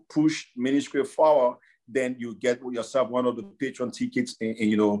to push ministry forward, then you get yourself one of the patron tickets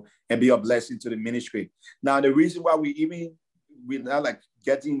and be a blessing to the ministry. Now, the reason why we're not like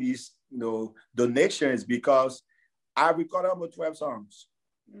getting these, donations, because I recorded about 12 songs.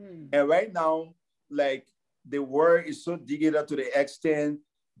 And right now, like, the word is so digital to the extent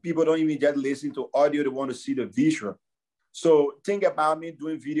people don't even just listen to audio, they want to see the visual. So think about me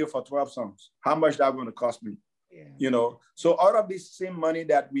doing video for 12 songs. How much that going to cost me? Yeah. So out of this same money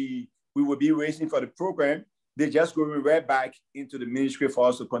that we will be raising for the program, they're just going right back into the ministry for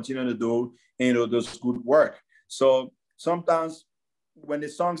us to continue to do, those good work. So sometimes when the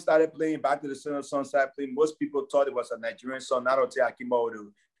song started playing, Back to the Center song started playing, most people thought it was a Nigerian song, not until I came out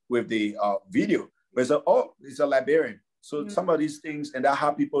with the video. But it's a Liberian. So some of these things, and that's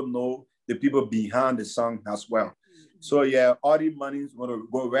how people know the people behind the song as well. So yeah, all the money is going to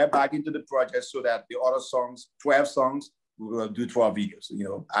go right back into the project, so that the other songs, 12 songs, we're going to do 12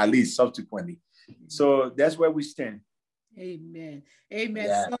 videos, at least subsequently. So that's where we stand. Amen. Amen.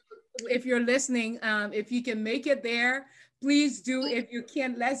 Yeah. So if you're listening, if you can make it there, please do. If you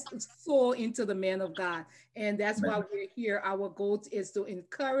can, let's sow into the man of God. And that's why we're here. Our goal is to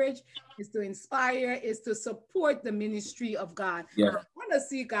encourage, is to inspire, is to support the ministry of God. Yeah. We want to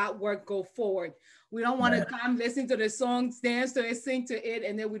see God work go forward. We don't want to come listen to the songs, dance to it, sing to it,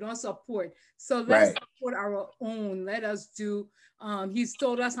 and then we don't support. So let's support our own. Let us do. He's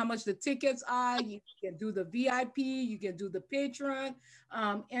told us how much the tickets are. You can do the VIP, you can do the patron.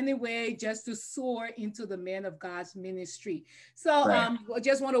 Anyway, just to soar into the man of God's ministry. So I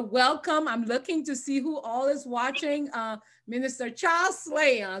just want to welcome, I'm looking to see who all is watching. Minister Charles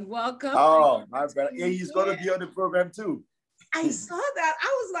Slayon, welcome. Oh, my brother. Yeah, he's going to be on the program too. I saw that.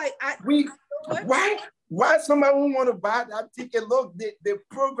 I was like, why somebody won't want to buy that ticket? Look, the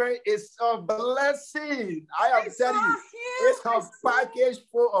program is a blessing. I am telling you, it's a package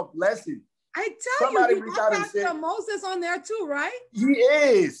full of blessing. I tell you, you got Pastor Moses on there too, right? He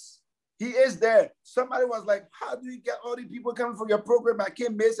is. He is there. Somebody was like, how do you get all these people coming for your program? I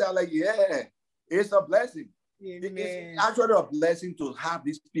can't miss it. I'm like, yeah, it's a blessing. Amen. It's actually a blessing to have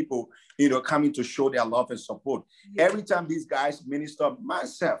these people, coming to show their love and support. Yeah. Every time these guys minister,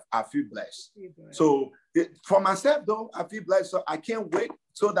 myself, I feel blessed. So for myself, though, I feel blessed. So I can't wait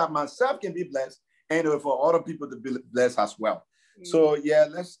so that myself can be blessed and for other people to be blessed as well. So yeah,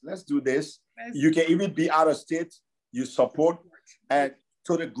 let's do this. You can even be out of state, you support, and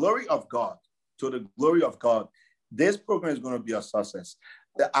to the glory of God, this program is going to be a success.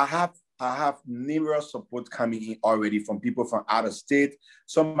 I I have numerous support coming in already from people from out of state.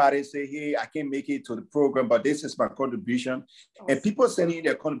 Somebody say, hey, I can't make it to the program, but this is my contribution. Awesome. And people sending in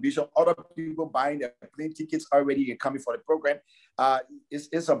their contribution, other people buying their plane tickets already and coming for the program.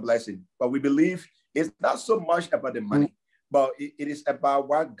 It's a blessing. But we believe it's not so much about the money, but it is about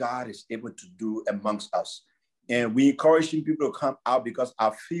what God is able to do amongst us. And we encouraging people to come out because I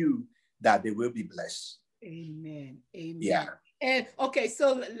feel that they will be blessed. Amen. Amen. Yeah. And okay,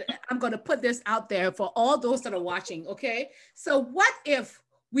 so I'm going to put this out there for all those that are watching, okay? So what if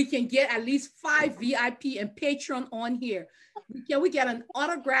we can get at least 5 VIP and Patreon on here? Can we get an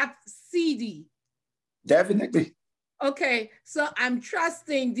autographed CD? Definitely. Okay, so I'm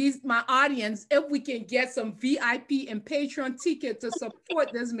trusting my audience if we can get some VIP and Patreon ticket to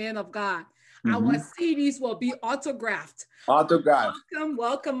support this man of God. Our CDs will be autographed.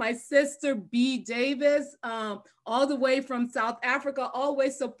 Welcome, my sister B. Davis, all the way from South Africa,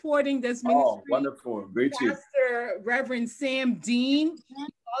 always supporting this ministry. Oh, wonderful. Great to you. Pastor Reverend Sam Dean,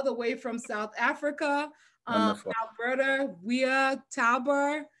 all the way from South Africa. Alberta Wea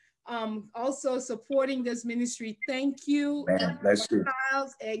Tauber, also supporting this ministry. Thank you. Man, bless you.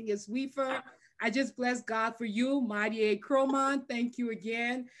 Charles Agnes Weaver. I just bless God for you, Mighty A. Croman. Thank you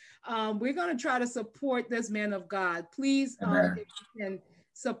again. We're going to try to support this man of God. Please, if you can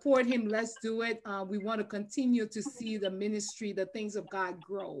support him, let's do it. We want to continue to see the ministry, the things of God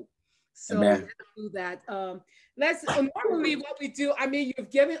grow. So let's do that. Normally what we do, I mean, you've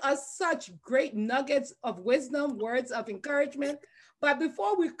given us such great nuggets of wisdom, words of encouragement. But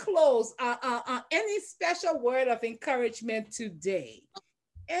before we close, any special word of encouragement today?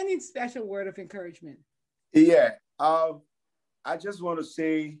 Any special word of encouragement? Yeah. I just want to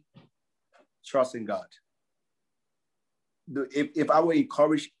say, trust in God. If I will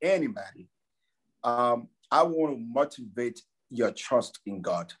encourage anybody, I want to motivate your trust in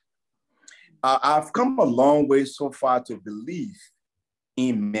God. I've come a long way so far to believe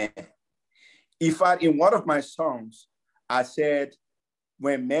in man. In one of my songs, I said,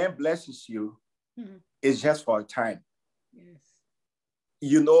 when man blesses you, it's just for a time. Yes.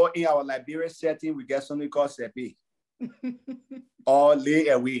 You know, in our Liberian setting, we get something called sepi. Or lay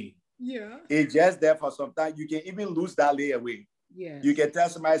away. Yeah. It's just there for some time. You can even lose that lay away. Yes. You can tell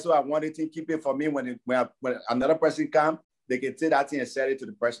somebody, so I want it to keep it for me. When another person comes, they can take that thing and sell it to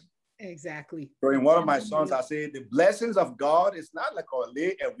the person. Exactly. So in one of my songs, I say the blessings of God is not like a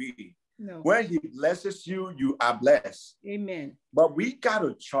lay away. No. When he blesses you, you are blessed. Amen. But we got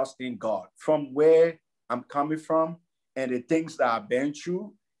to trust in God. From where I'm coming from and the things that I've been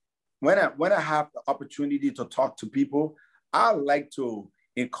through, when I have the opportunity to talk to people, I like to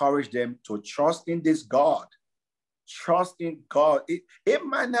encourage them to trust in this God. Trust in God. It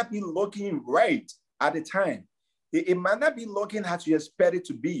might not be looking right at the time. It might not be looking as you expect it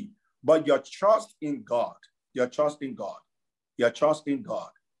to be, but your trust in God, your trust in God, your trust in God,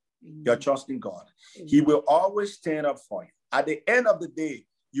 your trust in God. He will always stand up for you. At the end of the day,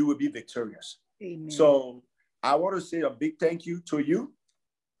 you will be victorious. Amen. So I want to say a big thank you to you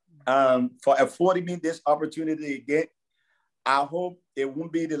for affording me this opportunity again. I hope it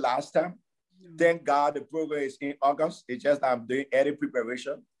won't be the last time. Thank God the program is in August. It's just I'm doing early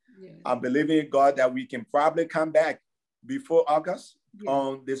preparation. Yeah. I'm believing in God that we can probably come back before August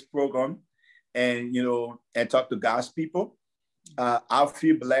on this program and, and talk to God's people. I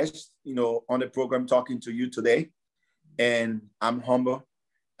feel blessed, on the program talking to you today. And I'm humble.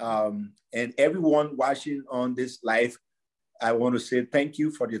 And everyone watching on this live, I want to say thank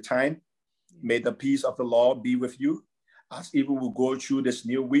you for your time. May the peace of the Lord be with you. As even we go through this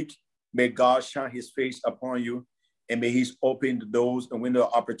new week, may God shine his face upon you and may he's open the doors and window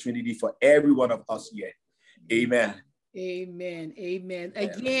of opportunity for every one of us here. Amen. Amen. Amen.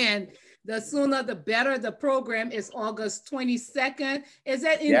 Again, the sooner the better. The program is August 22nd. Is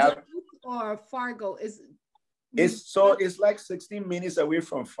that in Duluth or Fargo? It's like 16 minutes away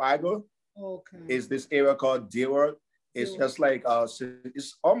from Fargo. Okay. It's this area called Dewar. It's just like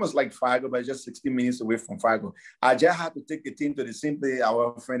it's almost like Fargo, but just 16 minutes away from Fargo. I just have to take the team to the same place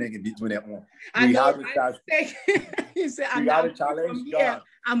our friend can be doing that one. We have to challenge God.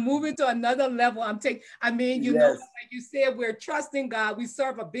 I'm moving to another level. Like you said, we're trusting God. We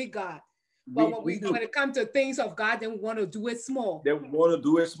serve a big God. But when it comes to things of God, then we want to do it small. They want to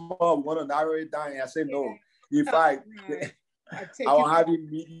do it small. We want to narrow it down. And I say no. I will have you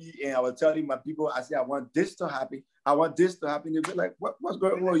meet and I will tell you my people, I say, I want this to happen. I want this to happen. They'll be like, what's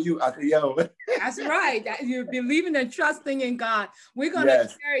going on with you? I say, yo. That's right. You're believing and trusting in God. We're going to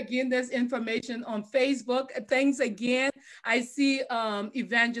share again this information on Facebook. Thanks again. I see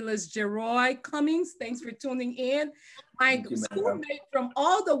Evangelist Geroy Cummings. Thanks for tuning in. My schoolmate from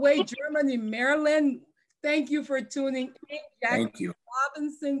all the way Germany, Maryland. Thank you for tuning in. Thank you.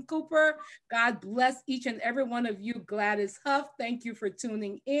 Robinson Cooper. God bless each and every one of you. Gladys Huff, thank you for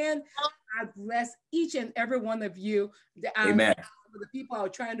tuning in. God bless each and every one of you. Amen. The people are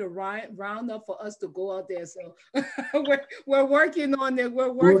trying to round up for us to go out there. So we're working on it.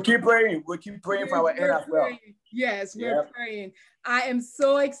 We'll keep praying. We'll keep praying for our end as well. Yes, we're praying. I am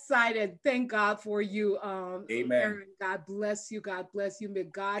so excited. Thank God for you. Amen. Aaron. God bless you. God bless you. May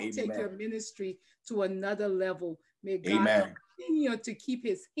God take your ministry to another level. May God continue to keep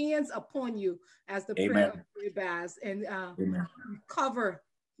his hands upon you as the prayer of Jabez, and he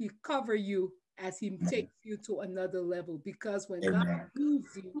cover you as he takes you to another level. Because when God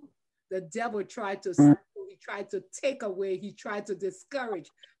moves you, the devil tried to steal, he tried to take away, he tried to discourage.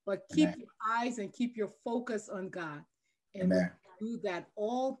 But keep your eyes and keep your focus on God. And do that,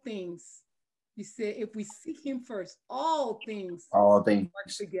 all things. He said, if we seek him first, all things work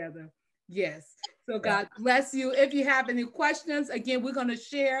together. Yes. So God bless you. If you have any questions, again, we're going to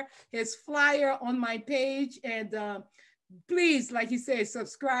share his flyer on my page. And please, like he said,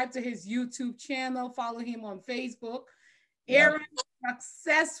 subscribe to his YouTube channel. Follow him on Facebook. Aaron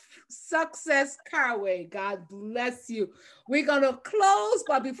Success Carway. God bless you. We're going to close.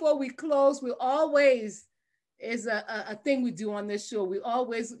 But before we close, we always is a thing we do on this show. We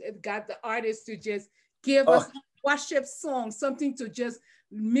always got the artists to just give us worship songs, something to just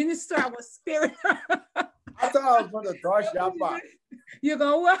minister our spirit. I thought I was going to dash your back. You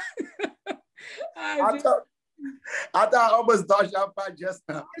going what? I thought I almost dashed your back just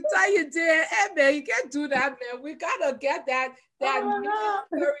now. I tell you, dear, hey man, you can't do that, man. We gotta get that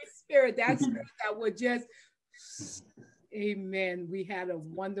ministry spirit, that spirit that would just. Amen. We had a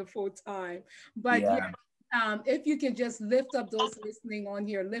wonderful time, but if you can just lift up those listening on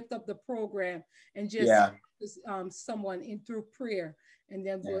here, lift up the program, and just someone in through prayer. And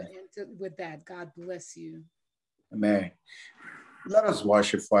then we'll end with that. God bless you. Amen. Let us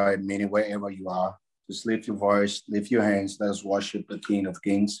worship for a minute wherever you are. Just lift your voice, lift your hands. Let us worship the King of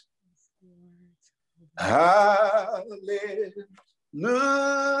Kings. Hallelujah.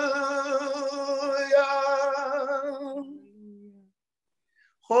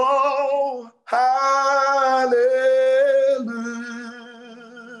 Oh, hallelujah.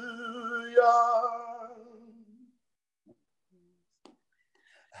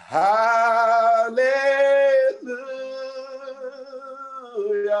 Hallelujah.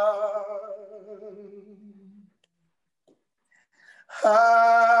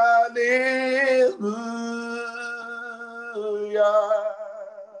 Hallelujah.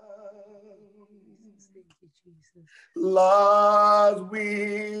 Lord,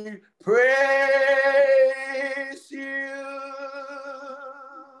 we praise you.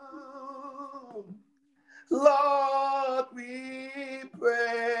 Lord, we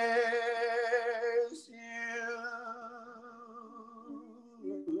praise you.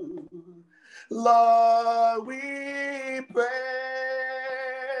 Lord, we praise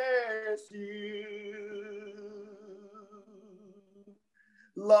you.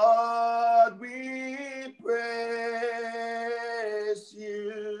 Lord, we praise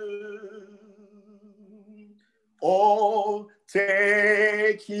you. Oh,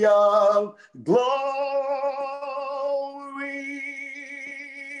 take your glory.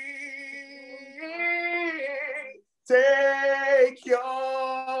 Take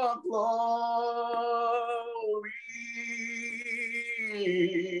your glory.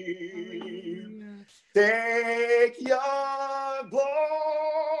 Take your glory.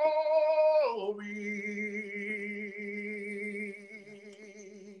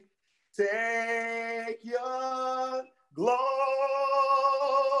 Take your glory.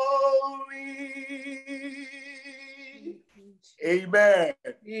 Amen.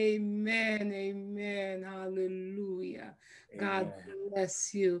 Amen. Amen. Hallelujah. God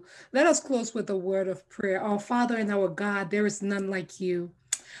bless you. Let us close with a word of prayer. Our Father and our God, there is none like you.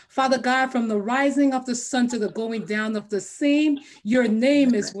 Father God, from the rising of the sun to the going down of the same, your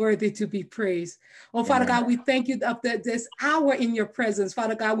name is worthy to be praised. Oh, Father God, we thank you of this hour in your presence.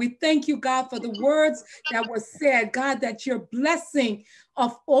 Father God, we thank you, God, for the words that were said. God, that your blessing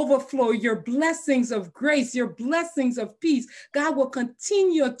of overflow, your blessings of grace, your blessings of peace, God, will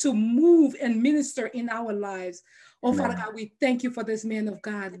continue to move and minister in our lives. Oh, Father God, we thank you for this man of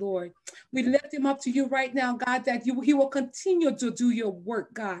God, Lord. We lift him up to you right now, God, that he will continue to do your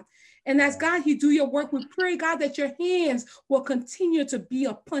work, God. And as God, he do your work, we pray, God, that your hands will continue to be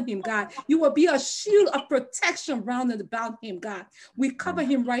upon him, God. You will be a shield of protection round and about him, God. We cover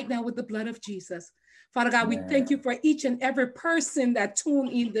him right now with the blood of Jesus. Father God, we thank you for each and every person that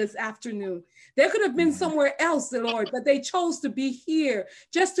tuned in this afternoon. They could have been somewhere else, Lord, but they chose to be here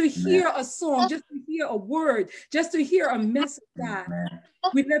just to hear a song, just to hear a word, just to hear a message, God.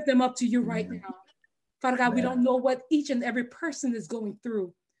 We lift them up to you right now. Father God, we don't know what each and every person is going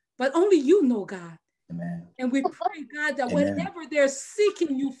through, but only you know, God. And we pray, God, that whatever they're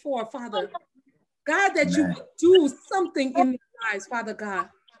seeking you for, Father, God, that you would do something in their lives, Father God.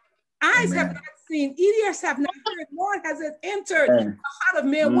 Eyes have not seen, ears have not heard, nor has it entered the heart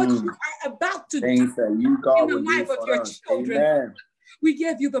of man what you are about to do in the life of your children. We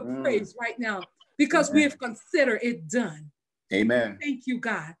give you the praise right now because we have considered it done. Amen. Thank you,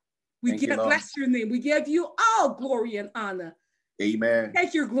 God. We bless your name. We give you all glory and honor. Amen.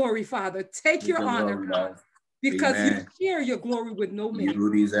 Take your glory, Father. Take your honor, God. Because you share your glory with no man.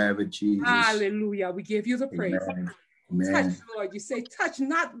 You deserve it, Jesus. Hallelujah. We give you the praise. Amen. Touch, Lord. You say, touch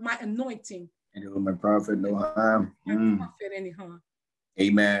not my anointing. And do my prophet no harm. My prophet any harm.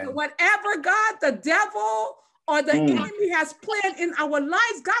 Amen. So whatever, God, the devil or the enemy has planned in our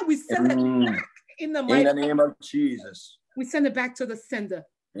lives, God, we send it back in the name of Jesus. We send it back to the sender.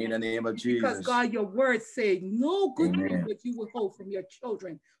 In the name of Jesus. Because God, your word say, no good thing that you will hold from your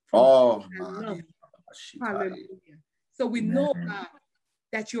children. From my. Hallelujah. So we know, God,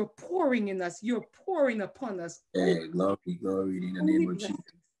 that you're pouring in us. You're pouring upon us. Hey, glory in the name of Jesus.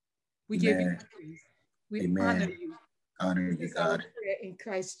 We give you praise. We honor you. Honor you, God. In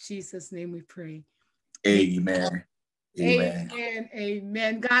Christ Jesus' name we pray. Amen. Amen.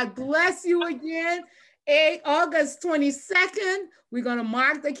 Amen. God bless you again. August 22nd, we're going to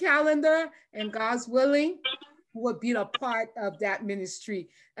mark the calendar, and God's willing, will be a part of that ministry.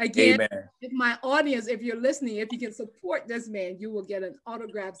 Again, if my audience, if you're listening, if you can support this man, you will get an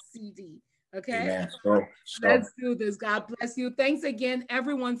autographed CD. Okay? Let's do this. God bless you. Thanks again,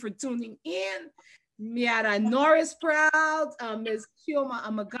 everyone, for tuning in. Miara Norris Proud, Ms. Chioma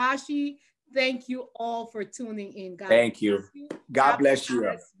Amagashi. Thank you all for tuning in. God Thank you. God bless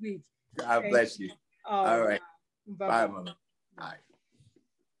you. Week. God bless you. All right. Bye, Mama. All right.